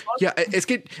he's like, yeah,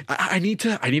 I need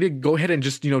to go ahead and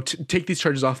just, take these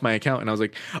charges off my account. And I was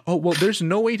like, oh, well, there's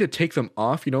no way to take them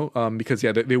off, because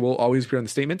they will always appear on the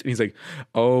statement. And he's like,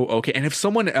 oh, okay. And if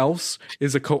someone else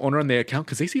is a co-owner on the account,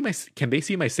 can they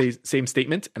see my same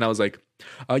statement? And I was like,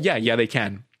 yeah, they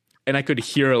can. And I could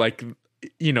hear like,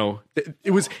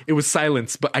 it was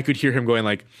silence, but I could hear him going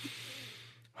like,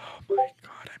 oh my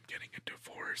God, I'm getting a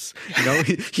divorce.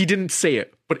 He didn't say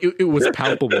it, but it was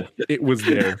palpable. It was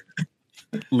there,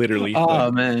 literally.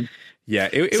 Oh man, yeah,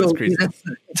 it was crazy.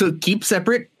 So keep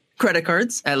separate credit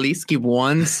cards. At least keep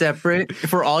one separate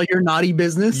for all your naughty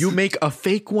business. You make a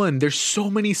fake one. There's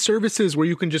so many services where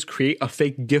you can just create a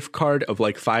fake gift card of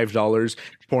like $5.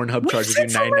 Pornhub charges you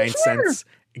 99 cents.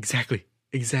 Exactly.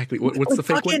 What's the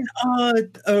fake one?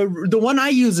 The one I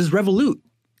use is Revolut.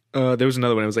 There was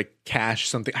another one. It was like Cash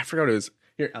something. I forgot what it was.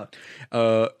 Here,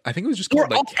 I think it was just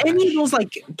called like Cash. Any of those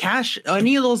like Cash.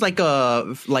 Any of those like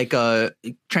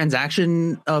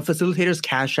transaction facilitators,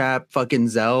 Cash App, fucking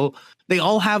Zelle. They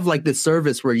all have like this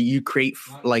service where you create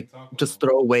like just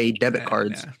throw away debit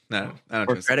cards. No, I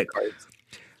don't or credit cards.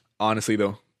 Honestly,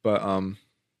 though, but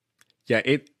yeah,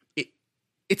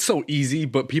 it's so easy,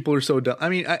 but people are so dumb. I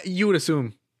mean, you would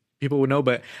assume people would know,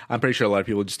 but I'm pretty sure a lot of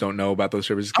people just don't know about those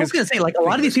services. I was gonna say, like, a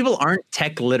lot of these people aren't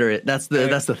tech literate. That's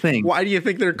the thing. Why do you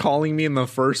think they're calling me in the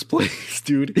first place,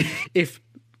 dude? If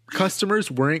customers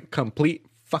weren't complete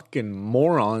fucking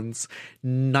morons,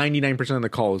 99% of the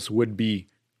calls would be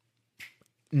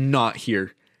not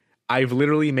here. I've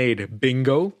literally made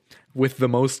bingo with the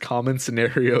most common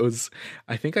scenarios.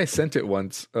 I think I sent it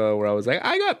once where I was like,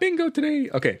 I got bingo today.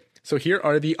 Okay. So here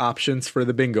are the options for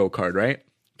the bingo card, right?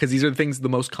 Because these are the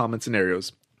most common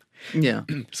scenarios. Yeah.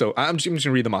 So I'm just going to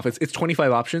read them off. It's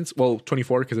 25 options. Well,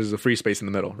 24 because there's a free space in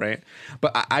the middle, right?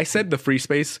 But I said the free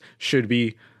space should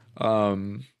be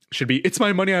it's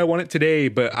my money, I want it today.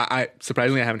 But I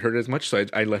surprisingly I haven't heard it as much, so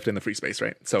I left in the free space,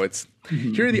 right? So it's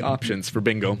here are the options for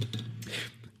bingo.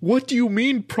 What do you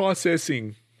mean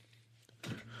processing?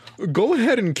 Go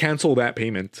ahead and cancel that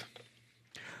payment.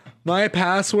 My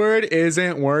password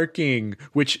isn't working,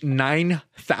 which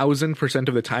 9,000%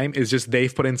 of the time is just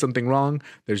they've put in something wrong.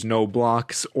 There's no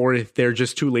blocks, or if they're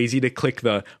just too lazy to click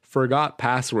the forgot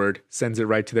password, sends it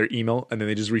right to their email, and then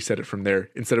they just reset it from there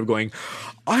instead of going,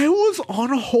 I was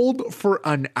on hold for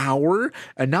an hour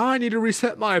and now I need to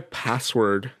reset my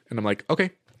password. And I'm like, okay,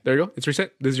 there you go. It's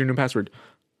reset. This is your new password.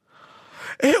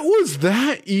 It was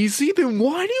that easy? Then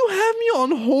why do you have me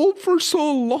on hold for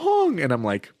so long? And I'm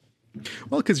like,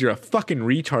 well, because you're a fucking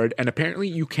retard, and apparently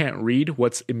you can't read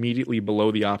what's immediately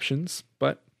below the options,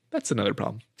 but that's another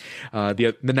problem.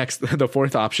 The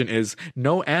fourth option is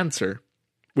no answer,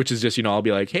 which is just, I'll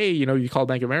be like, hey, you called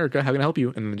Bank of America, how can I help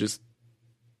you? And then just,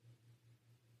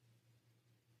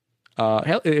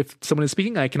 hell, if someone is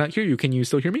speaking, I cannot hear you. Can you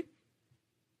still hear me?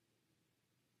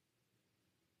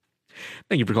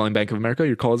 Thank you for calling Bank of America.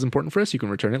 Your call is important for us. You can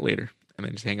return it later. And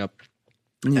then just hang up.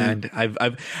 And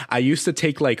I used to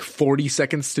take like 40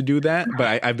 seconds to do that,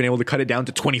 but I've been able to cut it down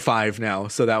to 25 now.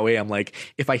 So that way I'm like,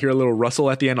 if I hear a little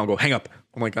rustle at the end, I'll go hang up.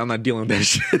 I'm like, I'm not dealing with that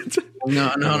shit.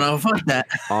 No, fuck that.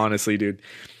 Honestly, dude.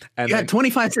 And you got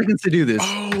 25 seconds to do this.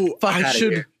 Oh,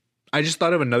 I just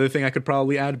thought of another thing I could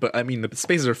probably add, but I mean the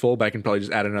spaces are full, but I can probably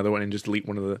just add another one and just delete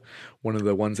one of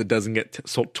the ones that doesn't get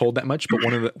told that much.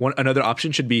 But another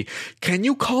option should be, can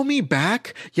you call me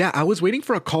back? Yeah, I was waiting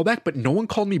for a call back, but no one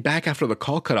called me back after the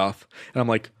call cut off. And I'm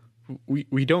like,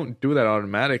 we don't do that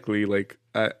automatically. Like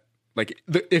Like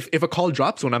if a call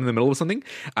drops when I'm in the middle of something,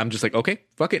 I'm just like, okay,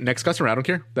 fuck it, next customer, I don't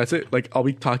care. That's it. Like I'll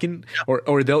be talking,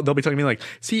 or they'll be talking to me like,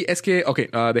 sí, es que, okay,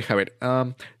 deja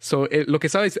ver. So lo que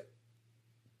sabes,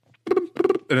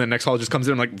 and then the next call just comes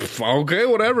in. I'm like, okay,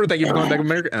 whatever. Thank you for calling Bank of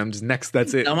America. And I'm just next.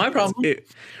 That's it. Not my problem.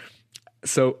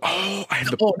 So, I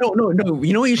have no.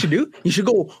 You know what you should do? You should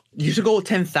go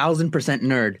 10,000%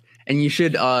 nerd, and you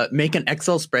should make an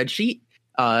Excel spreadsheet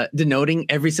denoting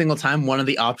every single time one of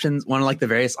the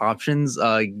various options,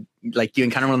 like you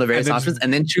encounter one of the various options,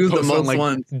 and then choose the most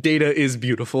ones. Data is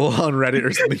beautiful on Reddit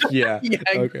or something. Yeah.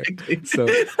 Okay. Exactly. So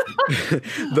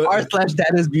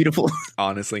r/data is beautiful.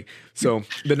 Honestly. So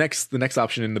the next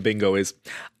option in the bingo is,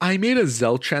 I made a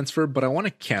Zelle transfer, but I want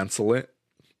to cancel it.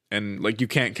 And like you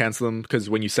can't cancel them because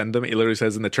when you send them, it literally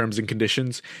says in the terms and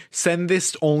conditions, send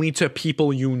this only to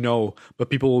people you know. But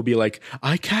people will be like,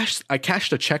 I cashed a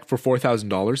check for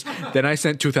 $4,000. Then I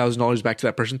sent $2,000 back to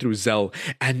that person through Zelle,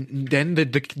 and then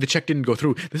the check didn't go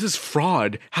through. This is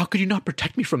fraud. How could you not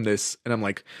protect me from this? And I'm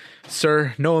like,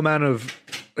 sir, no amount of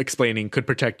explaining could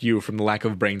protect you from the lack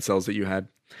of brain cells that you had.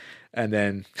 And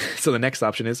then, so the next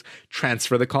option is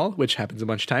transfer the call, which happens a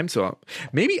bunch of times. So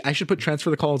maybe I should put transfer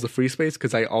the call as a free space,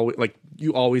 because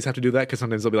you always have to do that, because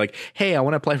sometimes they'll be like, hey, I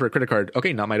want to apply for a credit card.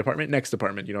 Okay, not my department, next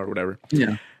department, or whatever.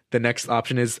 Yeah. The next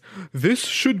option is, this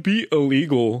should be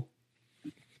illegal.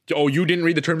 Oh, you didn't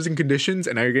read the terms and conditions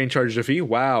and now you're getting charged a fee?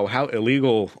 Wow, how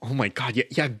illegal. Oh my God,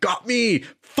 yeah, got me.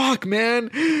 Fuck,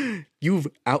 man. You've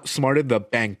outsmarted the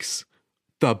banks.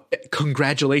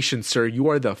 Congratulations, sir. You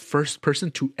are the first person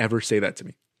to ever say that to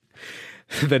me.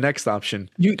 The next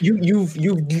option.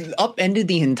 You've upended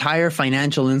the entire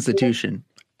financial institution.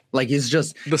 Like, it's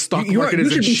just the stock market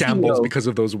is in shambles because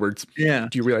of those words. Yeah.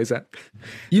 Do you realize that?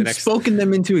 You've spoken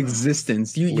them into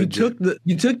existence. You took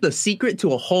the secret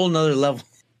to a whole nother level.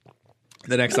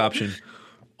 The next option.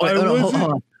 Wait, hold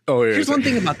on. Oh, yeah, here's one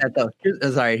thing about that though.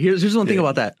 Here's one thing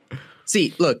about that.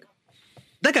 See, look.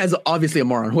 That guy's obviously a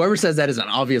moron. Whoever says that is an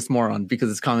obvious moron, because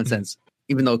it's common sense,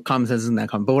 even though common sense isn't that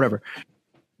common, but whatever.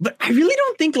 But I really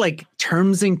don't think like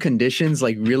terms and conditions,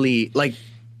 like really like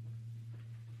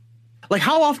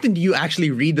how often do you actually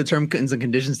read the terms and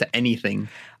conditions to anything?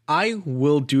 I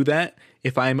will do that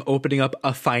if I'm opening up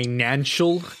a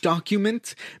financial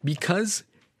document, because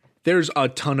there's a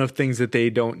ton of things that they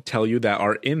don't tell you that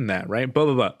are in that, right? Blah,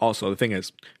 blah, blah. Also, the thing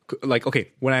is, like,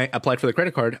 okay, when I applied for the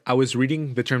credit card, I was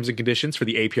reading the terms and conditions for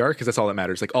the APR, because that's all that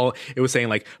matters. Like, it was saying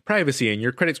like privacy and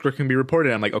your credit score can be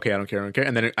reported. I'm like, okay, I don't care.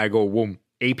 And then I go, whoom,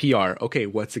 APR. Okay,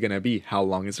 what's it going to be? How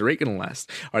long is the rate going to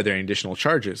last? Are there any additional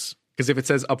charges? Because if it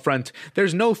says upfront,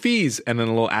 there's no fees, and then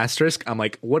a little asterisk, I'm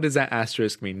like, what does that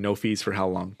asterisk mean? No fees for how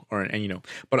long?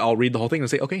 But I'll read the whole thing and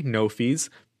say, okay, no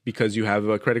fees. Because you have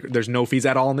a credit, there's no fees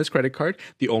at all on this credit card.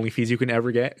 The only fees you can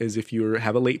ever get is if you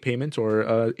have a late payment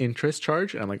or interest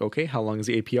charge. And I'm like, okay, how long is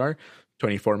the APR?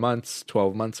 24 months,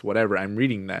 12 months, whatever. I'm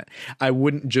reading that. I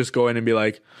wouldn't just go in and be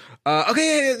like,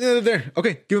 okay, there.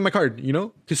 Okay, give me my card,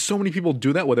 Because so many people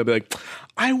do that, where they'll be like,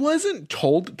 I wasn't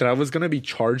told that I was going to be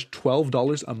charged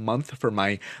 $12 a month for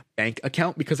my bank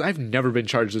account, because I've never been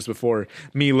charged this before.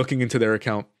 Me looking into their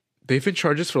account, they've been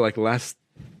charged for like the last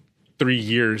 3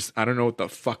 years. I don't know what the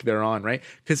fuck they're on, right?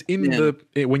 Because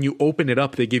when you open it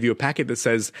up, they give you a packet that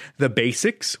says the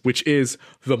basics, which is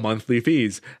the monthly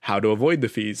fees, how to avoid the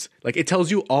fees. Like, it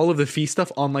tells you all of the fee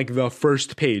stuff on like the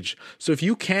first page. So if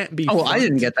you can't be, I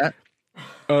didn't get that.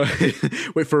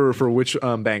 Wait, for which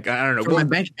bank? I don't know. For my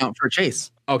bank account for Chase.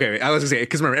 Okay, I was gonna say,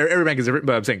 because remember, every bank is different.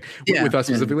 But I'm saying with us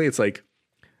specifically, it's like,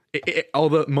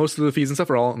 most of the fees and stuff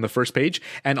are all on the first page.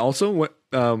 And also,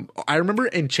 I remember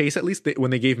in Chase, at least,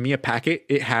 when they gave me a packet,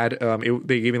 it had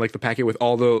they gave me like the packet with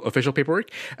all the official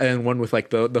paperwork, and then one with like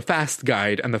the fast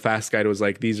guide, and the fast guide was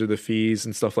like, these are the fees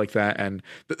and stuff like that, and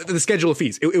the schedule of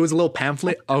fees. It was a little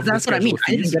pamphlet of the schedule of fees.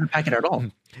 I didn't get a packet at all.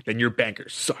 Then your banker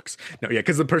sucks. No, yeah,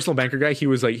 because the personal banker guy, he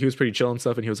was pretty chill and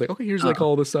stuff, and he was like, okay, here's like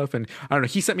all this stuff, and I don't know,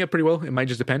 he set me up pretty well. It might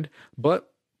just depend,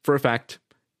 but for a fact,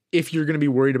 if you're going to be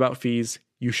worried about fees,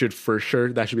 you should for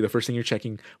sure. That should be the first thing you're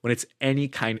checking when it's any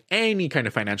kind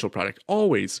of financial product.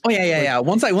 Always. Oh yeah.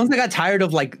 Once I got tired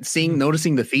of like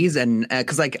noticing the fees, and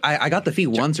because like I got the fee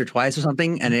once or twice or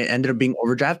something, and it ended up being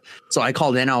overdraft. So I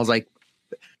called in. I was like,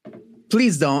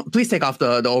 please take off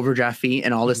the overdraft fee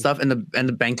and all this stuff. And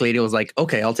the bank lady was like,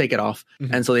 okay, I'll take it off.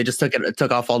 Mm-hmm. And so they just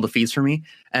took off all the fees for me.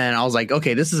 And I was like,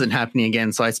 okay, this isn't happening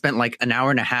again. So I spent like an hour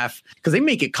and a half, because they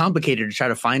make it complicated to try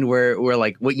to find where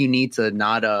like what you need to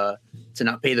not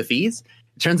pay the fees.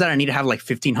 It turns out I need to have like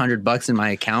 $1,500 in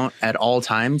my account at all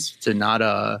times to not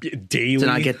daily, to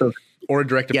not get those, or a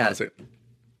direct deposit.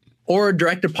 or a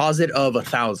direct deposit of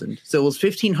 1,000. So it was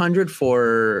 1,500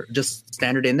 for just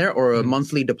standard in there, or a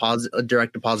monthly deposit, a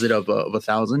direct deposit of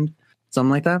 1,000,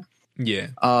 something like that.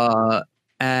 Yeah.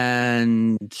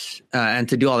 And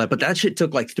to do all that, but that shit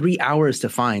took like 3 hours to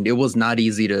find. It was not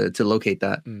easy to locate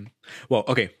that. Well,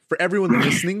 okay, for everyone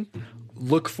listening,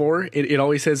 look for it. It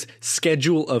always says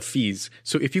schedule of fees.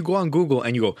 So if you go on Google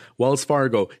and you go Wells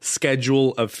Fargo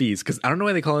schedule of fees, because I don't know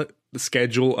why they call it the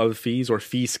schedule of fees or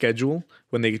fee schedule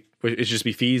when it should just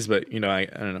be fees, but you know, I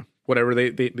don't know. Whatever,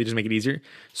 they just make it easier.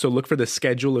 So look for the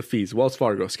schedule of fees. Wells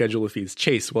Fargo, schedule of fees.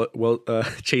 Chase,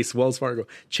 Wells Fargo.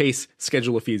 Chase,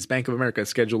 schedule of fees. Bank of America,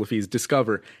 schedule of fees.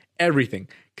 Discover, everything.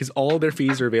 Because all their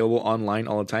fees are available online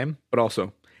all the time. But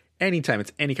also, anytime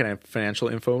it's any kind of financial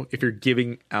info, if you're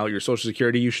giving out your social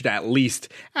security, you should at least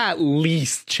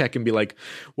check and be like,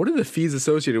 what are the fees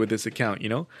associated with this account, you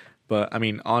know? But I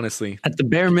mean, honestly, at the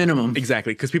bare minimum.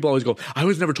 Exactly. Because people always go, I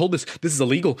was never told this. This is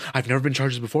illegal. I've never been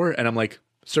charged this before. And I'm like,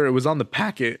 sir, it was on the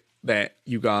packet that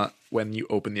you got when you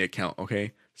open the account.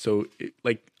 Okay. So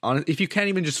if you can't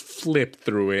even just flip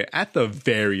through it at the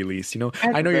very least, you know,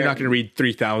 I know you're not going to read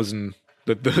 3,000,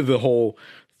 the whole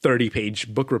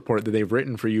 30-page book report that they've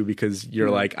written for you because you're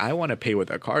like, I want to pay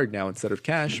with a card now instead of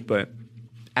cash. But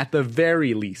at the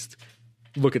very least,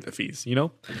 look at the fees, you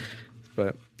know?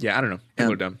 But yeah, I don't know.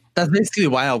 People are dumb. That's basically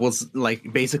why I was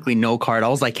like basically no card. I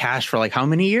was like cash for like how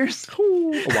many years?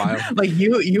 A while. Like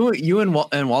you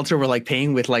and Walter were like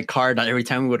paying with like card every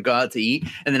time we would go out to eat,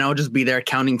 and then I would just be there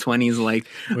counting 20s like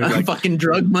fucking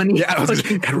drug money. Yeah, I was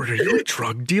like, Edward, are you a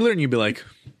drug dealer? And you'd be like,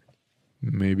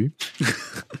 maybe.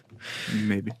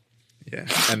 Maybe. Yeah.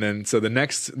 And then so the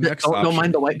next don't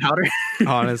mind the white powder.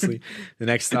 Honestly, the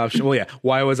next option. Well, yeah.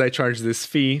 Why was I charged this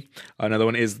fee? Another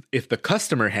one is if the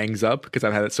customer hangs up, because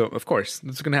I've had it. So of course,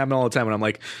 this is going to happen all the time. And I'm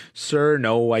like, sir,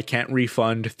 no, I can't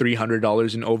refund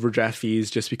 $300 in overdraft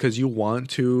fees just because you want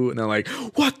to. And they're like,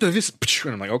 what the this?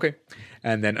 And I'm like, okay.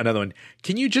 And then another one,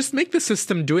 can you just make the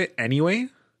system do it anyway?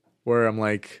 Where I'm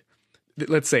like,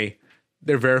 let's say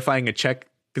they're verifying a check,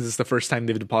 because it's the first time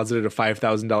they've deposited a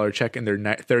 $5,000 check in their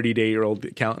 30-day-old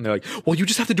account. And they're like, well, you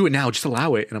just have to do it now. Just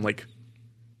allow it. And I'm like,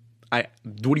 what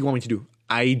do you want me to do?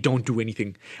 I don't do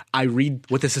anything. I read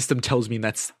what the system tells me, and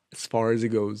that's as far as it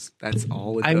goes. That's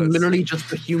all it does. I'm literally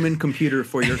just a human computer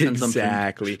for your consumption.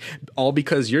 Exactly. All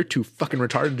because you're too fucking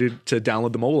retarded to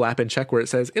download the mobile app and check where it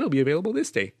says it'll be available this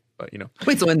day. But, you know.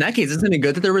 Wait, so in that case, isn't it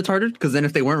good that they're retarded? Because then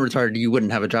if they weren't retarded, you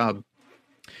wouldn't have a job.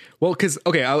 Well, because,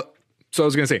 okay, so I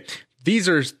was going to say, these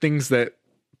are things that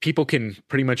people can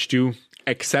pretty much do,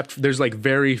 except there's like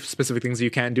very specific things that you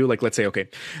can't do. Like, let's say, okay,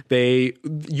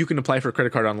 you can apply for a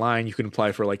credit card online. You can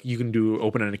apply for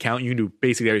open an account. You can do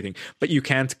basically everything, but you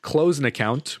can't close an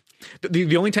account.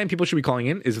 The only time people should be calling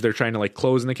in is if they're trying to like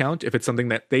close an account, if it's something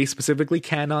that they specifically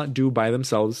cannot do by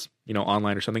themselves, you know,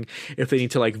 online or something. If they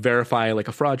need to like verify like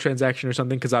a fraud transaction or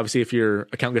something, because obviously if your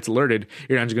account gets alerted,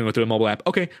 you're not just going to go through a mobile app.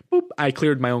 Okay, boop, I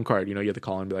cleared my own card. You know, you have to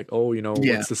call and be like, oh, you know,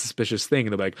 what's the suspicious thing?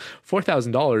 And they're like,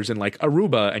 $4,000 in like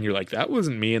Aruba, and you're like, that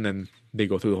wasn't me. And then they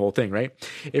go through the whole thing, right?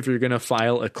 If you're going to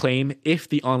file a claim, if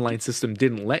the online system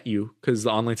didn't let you, because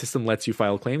the online system lets you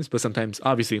file claims, but sometimes,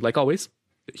 obviously, like always,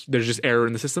 there's just error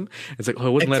in the system. It's like, oh,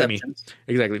 it wasn't letting me.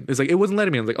 Exactly. It's like, it wasn't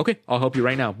letting me. I was like, okay, I'll help you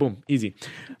right now. Boom, easy.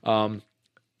 If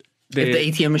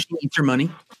the ATM machine eats your money,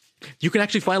 you can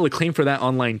actually file a claim for that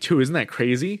online too. Isn't that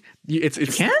crazy? You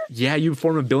can? Yeah, you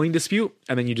form a billing dispute,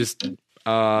 and then you just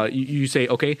you say,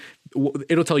 okay,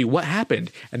 it'll tell you what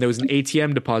happened, and there was an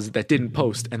ATM deposit that didn't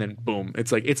post, and then boom,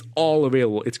 it's like it's all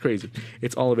available. It's crazy.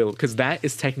 It's all available because that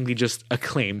is technically just a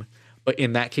claim. But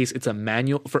in that case, it's a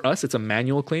manual. For us, it's a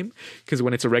manual claim, because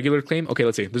when it's a regular claim, okay,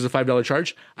 let's say there's a $5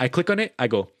 charge. I click on it. I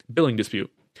go billing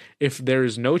dispute. If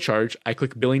there's no charge, I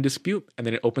click billing dispute, and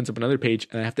then it opens up another page,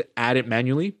 and I have to add it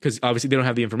manually, because obviously they don't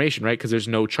have the information, right? Because there's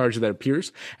no charge that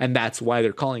appears, and that's why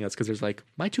they're calling us, because there's like,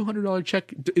 my $200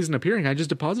 check isn't appearing. I just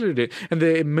deposited it, and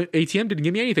the ATM didn't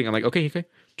give me anything. I'm like, okay,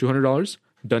 $200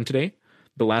 done today.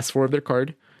 The last four of their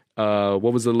card.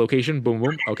 What was the location? Boom,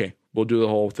 boom. Okay, we'll do the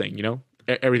whole thing. You know,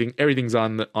 everything's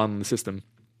on the system.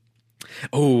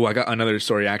 Oh, I got another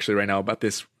story actually right now about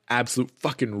this absolute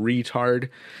fucking retard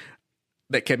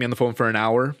that kept me on the phone for an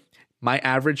hour. My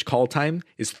average call time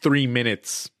is 3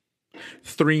 minutes.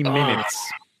 3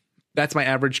 minutes. That's my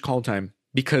average call time,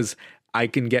 because I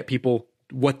can get people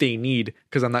what they need,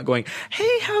 because I'm not going,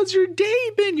 hey, how's your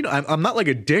day been? You know, I'm not like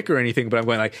a dick or anything, but I'm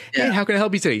going like, hey, how can I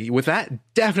help you today? With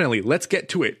that, definitely, let's get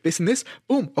to it. This and this,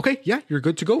 boom. Okay, yeah, you're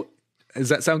good to go. does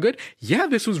that sound good? Yeah,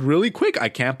 this was really quick. I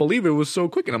can't believe it was so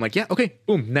quick. And I'm like, yeah, okay,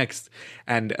 boom, next.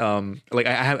 And like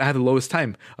I have the lowest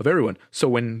time of everyone. So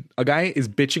when a guy is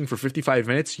bitching for 55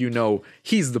 minutes, you know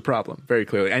he's the problem very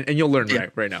clearly. And you'll learn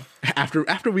right now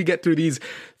after we get through these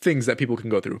things that people can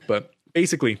go through. But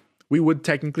basically, we would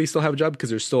technically still have a job because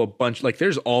there's still a bunch, like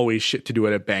there's always shit to do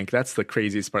at a bank. That's the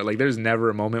craziest part. Like there's never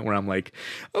a moment where I'm like,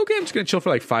 okay, I'm just going to chill for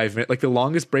like 5 minutes. Like the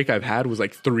longest break I've had was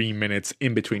like 3 minutes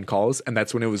in between calls. And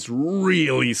that's when it was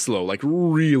really slow,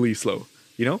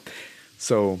 you know?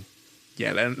 So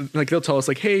yeah, then like they'll tell us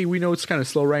like, hey, we know it's kind of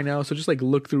slow right now. So just like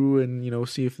look through and, you know,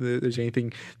 see if there's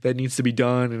anything that needs to be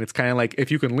done. And it's kind of like, if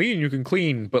you can lean, you can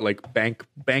clean, but like bank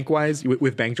wise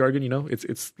with bank jargon, you know,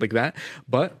 it's like that.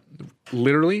 But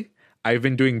literally, I've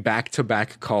been doing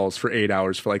back-to-back calls for 8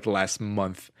 hours for like the last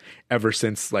month, ever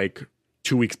since like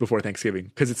 2 weeks before Thanksgiving,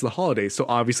 because it's the holidays. So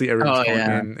obviously everyone's calling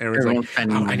in. Everyone's like,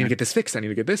 oh, I need to get this fixed. I need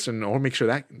to get this, and or make sure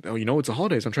that, oh, you know, it's the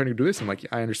holidays. I'm trying to do this. I'm like,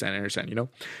 I understand, you know.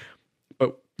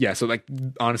 But yeah, so like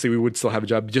honestly, we would still have a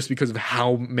job just because of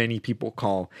how many people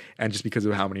call and just because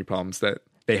of how many problems that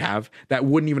they have that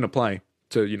wouldn't even apply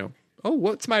to, you know, oh,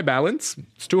 what's my balance?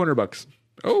 It's $200.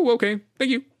 Oh, okay, thank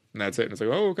you. And that's it. And it's like,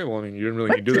 oh, okay, well, I mean, you didn't really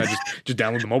need to do that. Just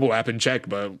download the mobile app and check.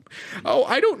 But, oh,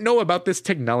 I don't know about this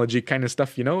technology kind of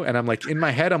stuff, you know? And I'm like, in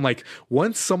my head, I'm like,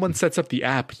 once someone sets up the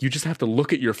app, you just have to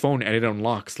look at your phone and it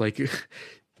unlocks. Like,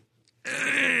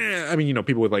 I mean, you know,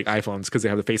 people with like iPhones because they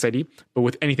have the Face ID, but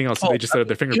with anything else, they just set up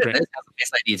their fingerprint. It has a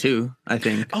Face ID too, I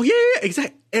think. Oh yeah,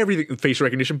 exactly. Everything, facial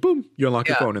recognition, boom, you unlock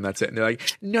your phone and that's it. And they're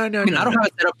like, no. I mean, I don't have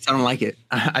it set up because I don't like it.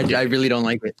 I really don't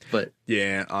like it. But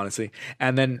yeah, honestly.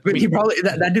 And then, but he probably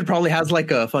that dude probably has like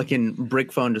a fucking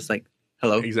brick phone, just like,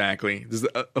 hello. Exactly. This is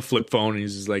a flip phone, and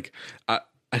he's just like, I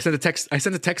sent a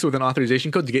text with an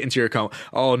authorization code to get into your account.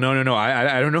 Oh no,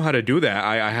 I don't know how to do that.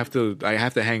 I have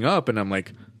to hang up, and I'm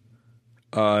like,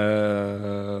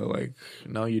 like,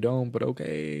 no, you don't, but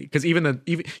okay. Because even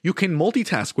you can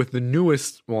multitask with the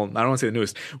newest. Well, I don't want to say the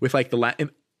newest. With like in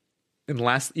the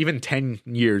last even 10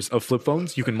 years of flip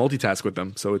phones, you can multitask with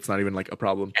them, so it's not even like a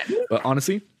problem. But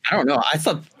honestly, I don't know. I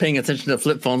stopped paying attention to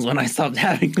flip phones when I stopped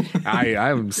having them.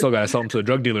 I'm still gotta sell them to the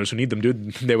drug dealers who need them,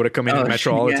 dude. They would have come in the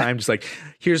metro all the time, just like,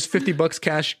 here's $50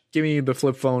 cash. Give me the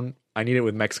flip phone. I need it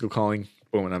with Mexico calling.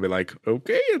 Boom, and I'll be like,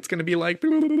 okay, it's gonna be like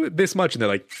this much, and they're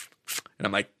like. And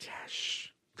I'm like,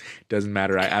 gosh, doesn't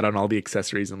matter. I add on all the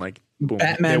accessories and like, boom,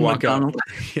 Batman, they walk McDonald.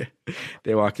 out. Yeah,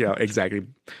 they walk out. Exactly.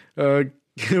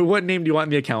 What name do you want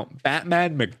in the account?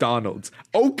 Batman McDonald's.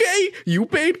 Okay, you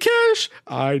paid cash.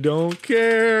 I don't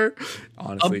care.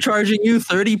 Honestly, I'm charging you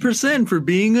 30% for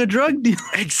being a drug dealer.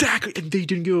 Exactly. And they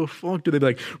didn't give a fuck. Do they be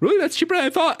like, really? That's cheaper than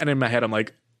I thought? And in my head, I'm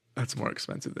like, that's more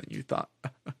expensive than you thought.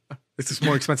 This is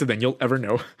more expensive than you'll ever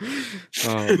know.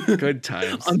 Oh, good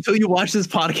times. Until you watch this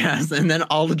podcast, and then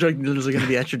all the drug dealers are going to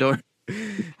be at your door.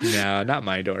 No, not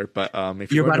my door. But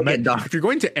if you're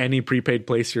going to any prepaid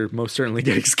place, you're most certainly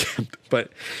getting scammed.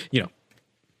 But you know,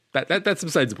 that's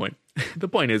besides the point. The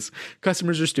point is,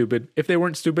 customers are stupid. If they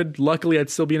weren't stupid, luckily I'd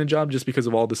still be in a job just because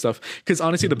of all this stuff. Because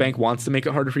honestly, the bank wants to make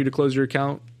it harder for you to close your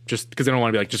account, just because they don't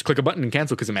want to be like, just click a button and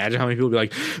cancel. Because imagine how many people be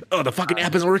like, oh, the fucking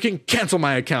app isn't working, cancel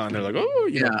my account. And they're like, oh,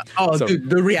 you know. Oh, so, dude,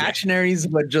 the reactionaries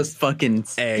would just fucking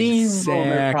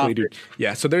exactly, dude.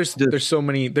 Yeah. So there's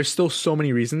still so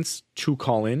many reasons to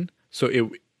call in.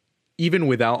 So even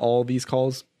without all these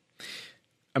calls,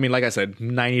 I mean, like I said,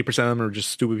 90% of them are just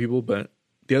stupid people, but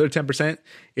the other 10%,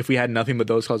 if we had nothing but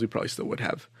those calls, we probably still would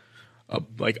have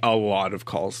like a lot of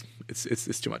calls.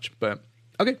 It's too much. But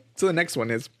okay, so the next one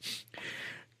is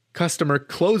customer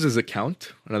closes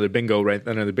account. Another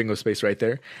bingo space right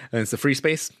there. And it's the free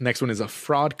space. Next one is a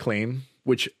fraud claim,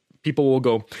 which people will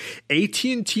go,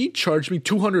 AT&T charged me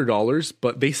 $200,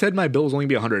 but they said my bill was only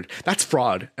be $100. That's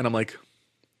fraud. And I'm like,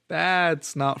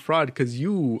 that's not fraud because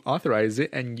you authorized it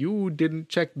and you didn't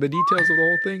check the details of the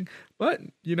whole thing. But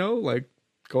you know, like,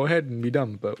 go ahead and be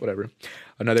dumb, but whatever.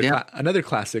 Another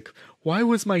classic. Why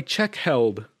was my check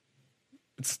held?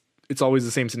 It's always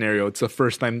the same scenario. It's the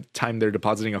first time they're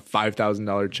depositing a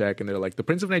 $5,000 check, and they're like, "The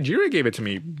Prince of Nigeria gave it to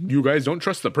me. You guys don't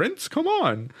trust the Prince? Come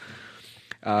on."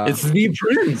 It's the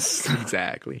Prince.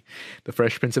 Exactly, the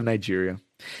Fresh Prince of Nigeria.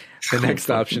 The next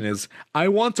option is, I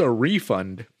want a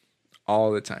refund.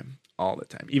 All the time.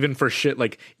 Even for shit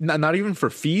like not even for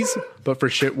fees, but for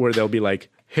shit where they'll be like,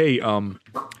 "Hey,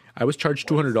 I was charged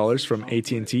 $200 from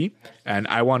AT&T and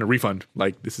I want a refund.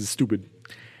 Like, this is stupid."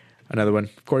 Another one,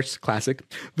 of course, classic.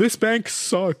 This bank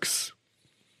sucks.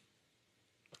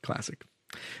 Classic.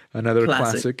 Another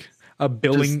classic. a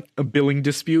billing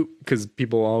dispute, because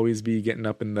people will always be getting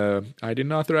up in the I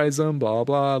didn't authorize them, blah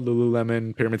blah,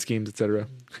 Lululemon, pyramid schemes, etc.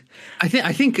 I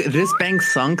think this bank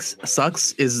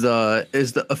sucks is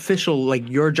the official, like,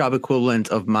 your job equivalent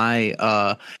of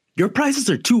my your prices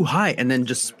are too high, and then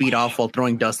just speed off while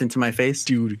throwing dust into my face.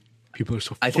 Dude, people are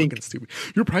so fucking stupid.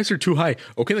 Your prices are too high.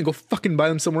 Okay, then go fucking buy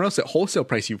them somewhere else at wholesale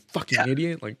price, you fucking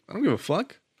idiot. Like, I don't give a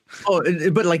fuck. Oh,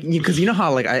 but like, because you know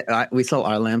how like we sell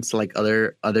our lamps to like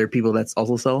other people that's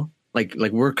also sell like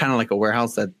we're kind of like a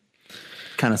warehouse that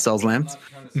kind of sells lamps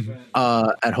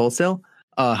at wholesale.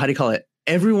 How do you call it?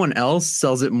 Everyone else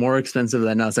sells it more expensive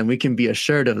than us, and we can be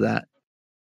assured of that.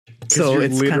 So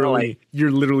it's literally like,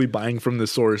 you're literally buying from the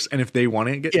source, and if they want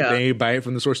it, they buy it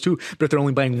from the source too. But if they're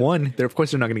only buying one, they're of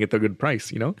course they're not going to get the good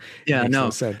price. You know? Yeah,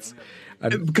 no sense.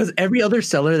 Because every other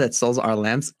seller that sells our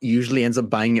lamps usually ends up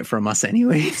buying it from us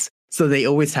anyways. So they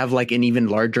always have like an even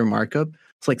larger markup.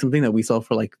 It's like something that we sell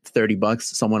for like $30,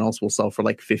 someone else will sell for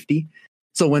like $50.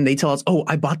 So when they tell us, "Oh,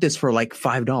 I bought this for like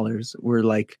 $5," we're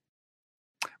like,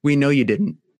 "We know you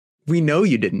didn't. We know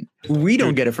you didn't. We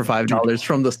don't get it for $5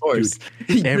 from the source."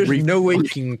 Every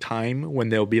fucking time when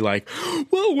they'll be like,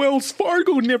 "Well, Wells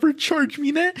Fargo never charged me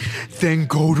that," then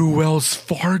go to Wells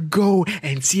Fargo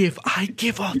and see if I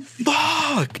give a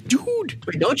fuck, dude.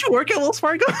 Wait, don't you work at Wells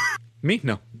Fargo? Me?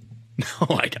 No,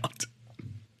 I don't.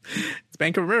 It's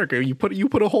Bank of America. You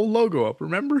put a whole logo up.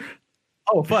 Remember?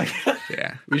 Oh fuck.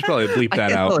 Yeah, we should probably bleep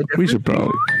that out. We should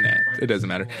probably. Nah, it doesn't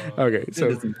matter. Okay,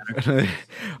 so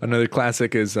another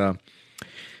classic is I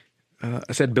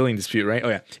said billing dispute, right? Oh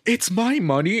yeah, it's my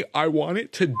money. I want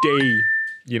it today.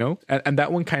 You know, and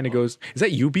that one kind of goes. Is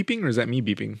that you beeping or is that me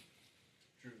beeping?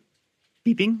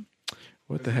 Beeping.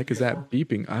 What the heck is that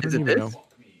beeping? I don't even know.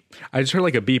 I just heard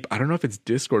like a beep. I don't know if it's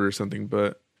Discord or something,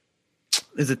 but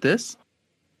is it this?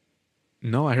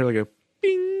 No, I heard like a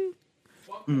bing.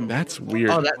 That's weird.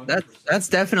 Oh, that's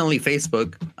definitely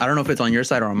Facebook. I don't know if it's on your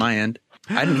side or on my end.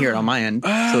 I didn't hear it on my end,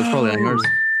 so it's probably on yours.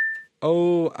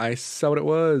 Oh, I saw what it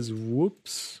was.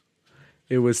 Whoops.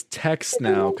 It was text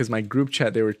now, because my group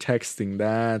chat, they were texting.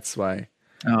 That's why.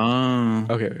 Oh.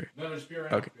 Okay.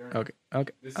 Okay.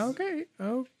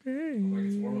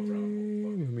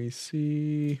 Let me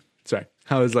see. Sorry.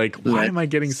 I was like, why am I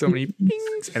getting so many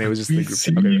pings? And it was just the group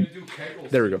chat. Okay.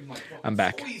 There we go. I'm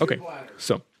back. Okay.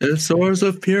 So. The source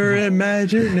of pure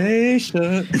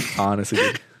imagination. Honestly.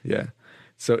 Yeah.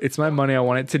 So it's my money. I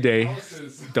want it today.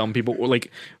 Dumb people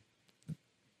like,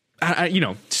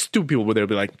 stupid people where they'll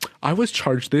be like, I was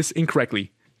charged this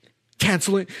incorrectly.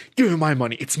 Cancel it. Give me my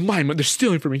money. It's my money. They're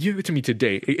stealing from me. Give it to me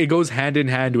today. It goes hand in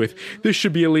hand with this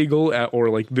should be illegal or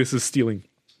like this is stealing.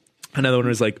 Another one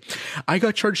is like, I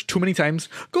got charged too many times.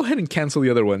 Go ahead and cancel the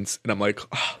other ones. And I'm like,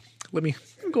 let me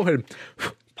go ahead and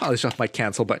polish off my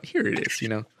cancel button. Here it is, you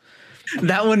know.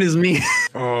 That one is me.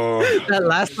 Oh. That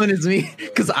last one is me.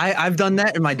 Because I've done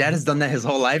that and my dad has done that his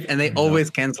whole life and they always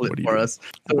cancel it for us.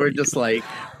 So we're just like.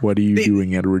 What are you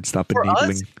doing, Edward? Stop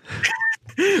enabling.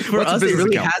 For us, it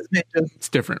really has been just. It's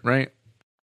different, right?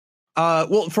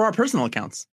 Well, for our personal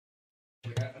accounts.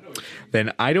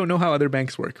 Then I don't know how other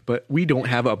banks work, but we don't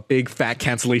have a big fat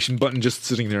cancellation button just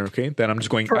sitting there. Okay, then I'm just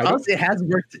going. For us, it has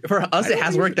worked. For us, it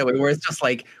has worked that way, where it's just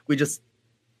like we just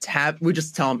tell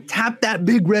them tap that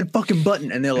big red fucking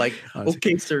button, and they're like, honestly,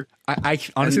 "Okay, sir." I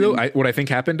honestly though, what I think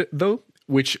happened though,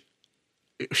 which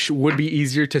would be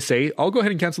easier to say, I'll go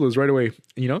ahead and cancel those right away.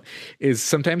 You know, is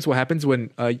sometimes what happens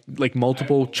when like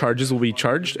multiple charges will be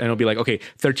charged, and it'll be like, okay,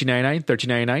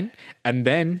 $13.99, and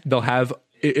then they'll have.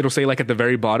 It'll say like at the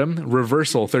very bottom,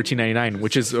 reversal $13.99,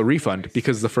 which is a refund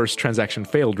because the first transaction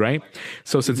failed, right?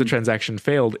 So since the transaction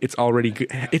failed, it's already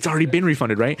been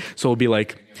refunded, right? So it'll be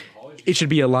like, it should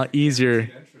be a lot easier.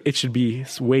 It should be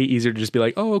way easier to just be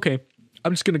like, oh, okay,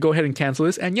 I'm just going to go ahead and cancel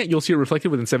this. And yet you'll see it reflected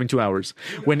within 72 hours.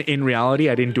 When in reality,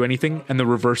 I didn't do anything and the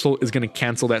reversal is going to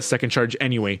cancel that second charge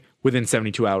anyway within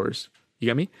 72 hours. You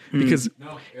get me? Because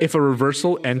if a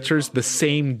reversal enters the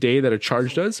same day that a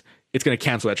charge does, it's going to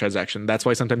cancel that transaction. That's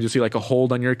why sometimes you'll see like a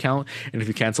hold on your account. And if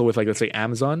you cancel with like, let's say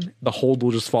Amazon, the hold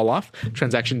will just fall off.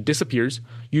 Transaction disappears.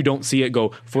 You don't see it go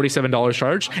 $47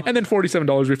 charged and then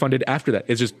 $47 refunded after that.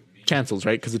 It just cancels,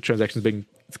 right? Because the transaction's being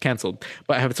canceled.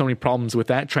 But I have so many problems with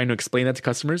that. Trying to explain that to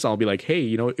customers. I'll be like, hey,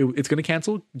 you know, it's going to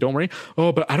cancel. Don't worry.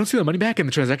 Oh, but I don't see the money back and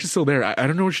the transaction's still there. I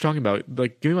don't know what you're talking about.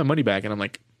 Like, give me my money back. And I'm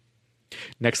like,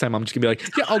 next time I'm just going to be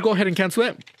like, yeah, I'll go ahead and cancel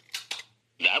that.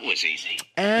 That was easy.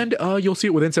 And you'll see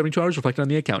it within 72 hours reflected on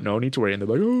the account. No need to worry. And they're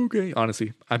like, oh, okay.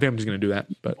 Honestly, I think I'm just going to do that.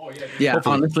 But yeah,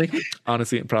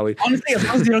 honestly, probably. Honestly, as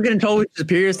long as you don't get in trouble with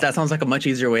superiors, that sounds like a much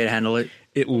easier way to handle it.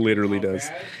 It literally does.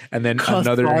 And then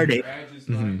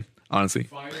honestly.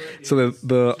 So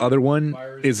the other one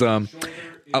is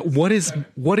what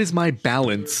is my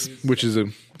balance, which is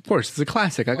of course it's a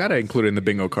classic. I gotta include it in the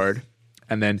bingo card.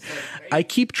 And then I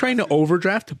keep trying to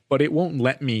overdraft, but it won't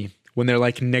let me when they're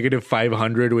like negative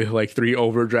 500 with like 3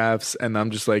 overdrafts. And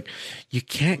I'm just like, you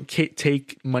can't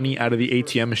take money out of the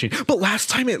ATM machine. But last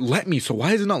time it let me, so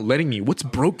why is it not letting me? What's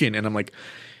broken? And I'm like,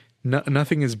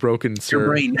 nothing is broken, sir. Your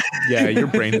brain. Yeah, your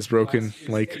brain is broken.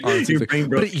 Like, honestly,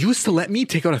 but it used to let me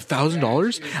take out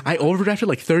 $1,000. I overdrafted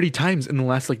like 30 times in the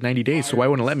last like 90 days. So why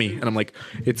wouldn't it let me? And I'm like,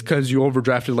 it's because you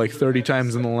overdrafted like 30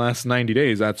 times in the last 90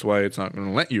 days. That's why it's not going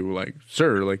to let you. Like,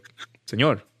 sir, like,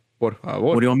 señor. What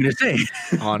do you want me to say?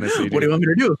 Honestly, what do you want me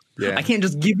to do? Yeah. I can't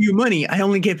just give you money. I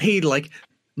only get paid like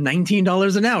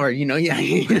 $19 an hour. You know, yeah.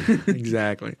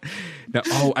 Exactly. Now,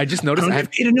 I just noticed I have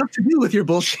paid enough to deal with your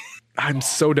bullshit. I'm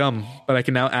so dumb, but I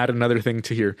can now add another thing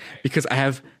to here because I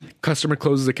have customer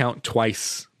closes account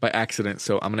twice by accident.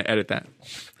 So I'm going to edit that.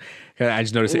 I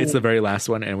just noticed it's the very last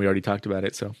one and we already talked about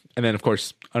it. So, and then of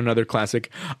course, another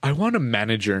classic, I want a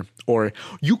manager, or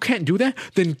you can't do that.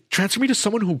 Then transfer me to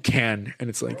someone who can. And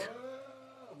it's like,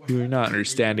 you're not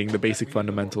understanding the basic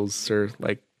fundamentals, sir.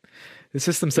 Like the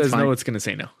system says no, it's going to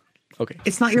say no. Okay.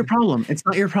 It's not your problem. It's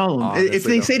not your problem. Honestly, if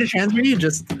they say to transfer you,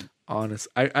 just... Honest.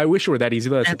 I wish it were that easy,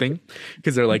 though. That's the thing.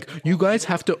 Because they're like, you guys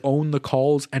have to own the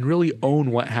calls and really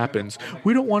own what happens.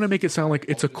 We don't want to make it sound like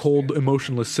it's a cold,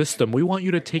 emotionless system. We want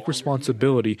you to take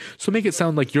responsibility. So make it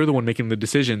sound like you're the one making the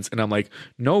decisions. And I'm like,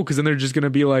 no, because then they're just going to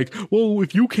be like, well,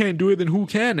 if you can't do it, then who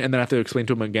can? And then I have to explain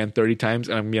to them again 30 times.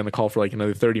 And I'm going to be on the call for like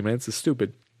another 30 minutes. It's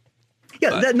stupid.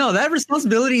 Yeah, that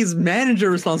responsibility is manager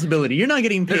responsibility. You're not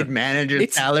getting paid manager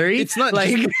salary. It's not like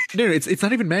it's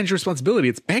not even manager responsibility.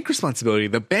 It's bank responsibility.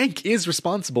 The bank is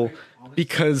responsible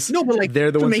because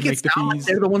they're the ones who make the fees. Like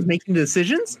they're the ones making the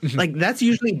decisions. Like that's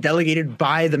usually delegated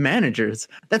by the managers.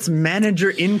 That's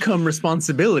manager income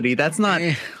responsibility. That's not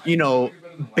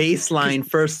baseline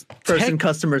first person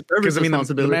customer service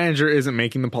responsibility. The manager isn't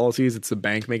making the policies. It's the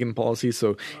bank making the policies.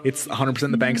 So it's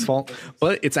 100% the bank's fault.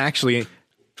 But it's actually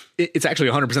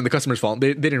 100% the customer's fault.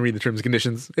 They didn't read the terms and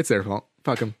conditions. It's their fault.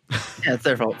 Fuck them. Yeah, it's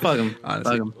their fault. Fuck them.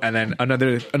 Honestly. Fuck them. And then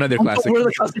another classic. We're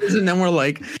the customers, and then we're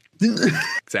like,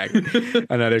 exactly.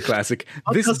 Another classic.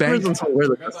 This bank. We're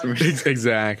the customers.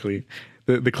 Exactly.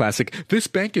 The classic. This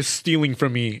bank is stealing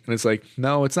from me, and it's like,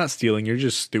 no, it's not stealing. You're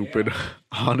just stupid.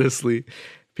 Honestly,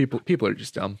 people are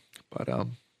just dumb. But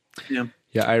yeah.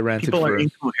 I ranted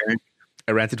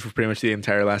for pretty much the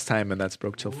entire last time, and that's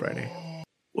broke till Friday.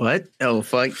 What? Oh,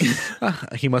 fuck.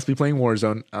 He must be playing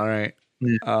Warzone. All right.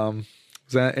 Yeah.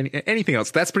 Is that anything else?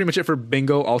 That's pretty much it for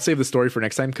bingo. I'll save the story for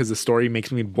next time because the story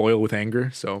makes me boil with anger.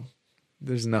 So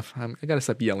there's enough. I got to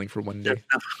stop yelling for one day.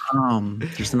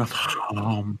 There's enough.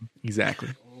 Exactly.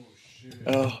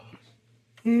 Oh.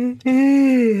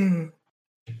 And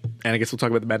I guess we'll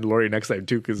talk about the Mandalorian next time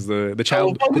too, because the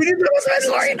child. We didn't know it was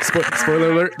Mandalorian.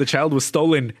 Spoiler alert: the child was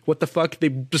stolen. What the fuck? They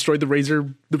destroyed the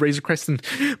Razor Crest,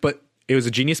 but it was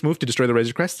a genius move to destroy the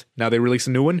Razor Crest. Now they release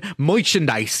a new one.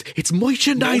 Merchandise. It's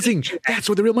merchandising. That's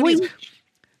where the real money is.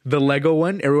 The Lego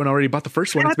one, everyone already bought the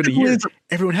first one. It's been a year.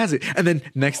 Everyone has it. And then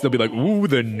next they'll be like, ooh,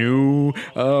 the new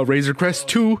Razor Crest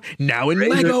 2 now in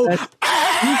Lego.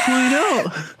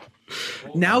 2.0.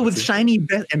 Now with shiny,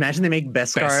 imagine they make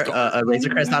Beskar a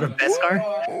Razor Crest out of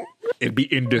Beskar. It'd be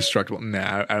indestructible.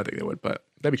 Nah, I don't think they would, but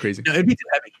that'd be crazy. No, it'd be too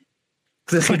heavy.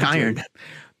 Because it's like iron.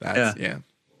 Yeah.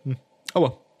 Oh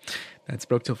well. That's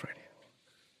broke till Friday.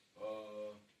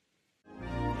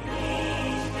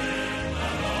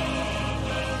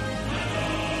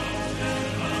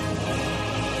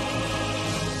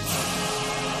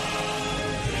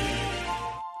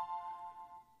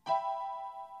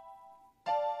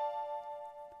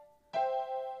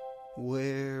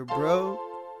 We're broke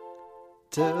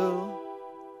till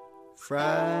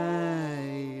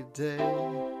Friday.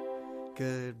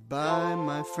 Goodbye,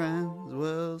 my friends.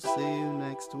 We'll see you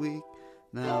next week.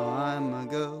 Now I'ma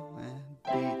go and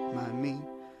beat my meat.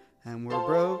 And we're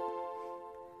broke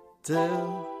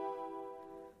till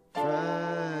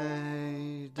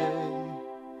Friday.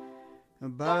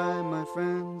 Bye, my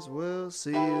friends. We'll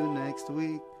see you next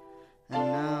week. And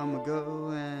now I'ma go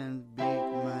and beat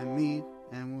my meat.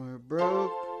 And we're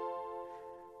broke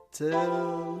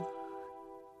till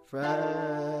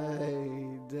Friday.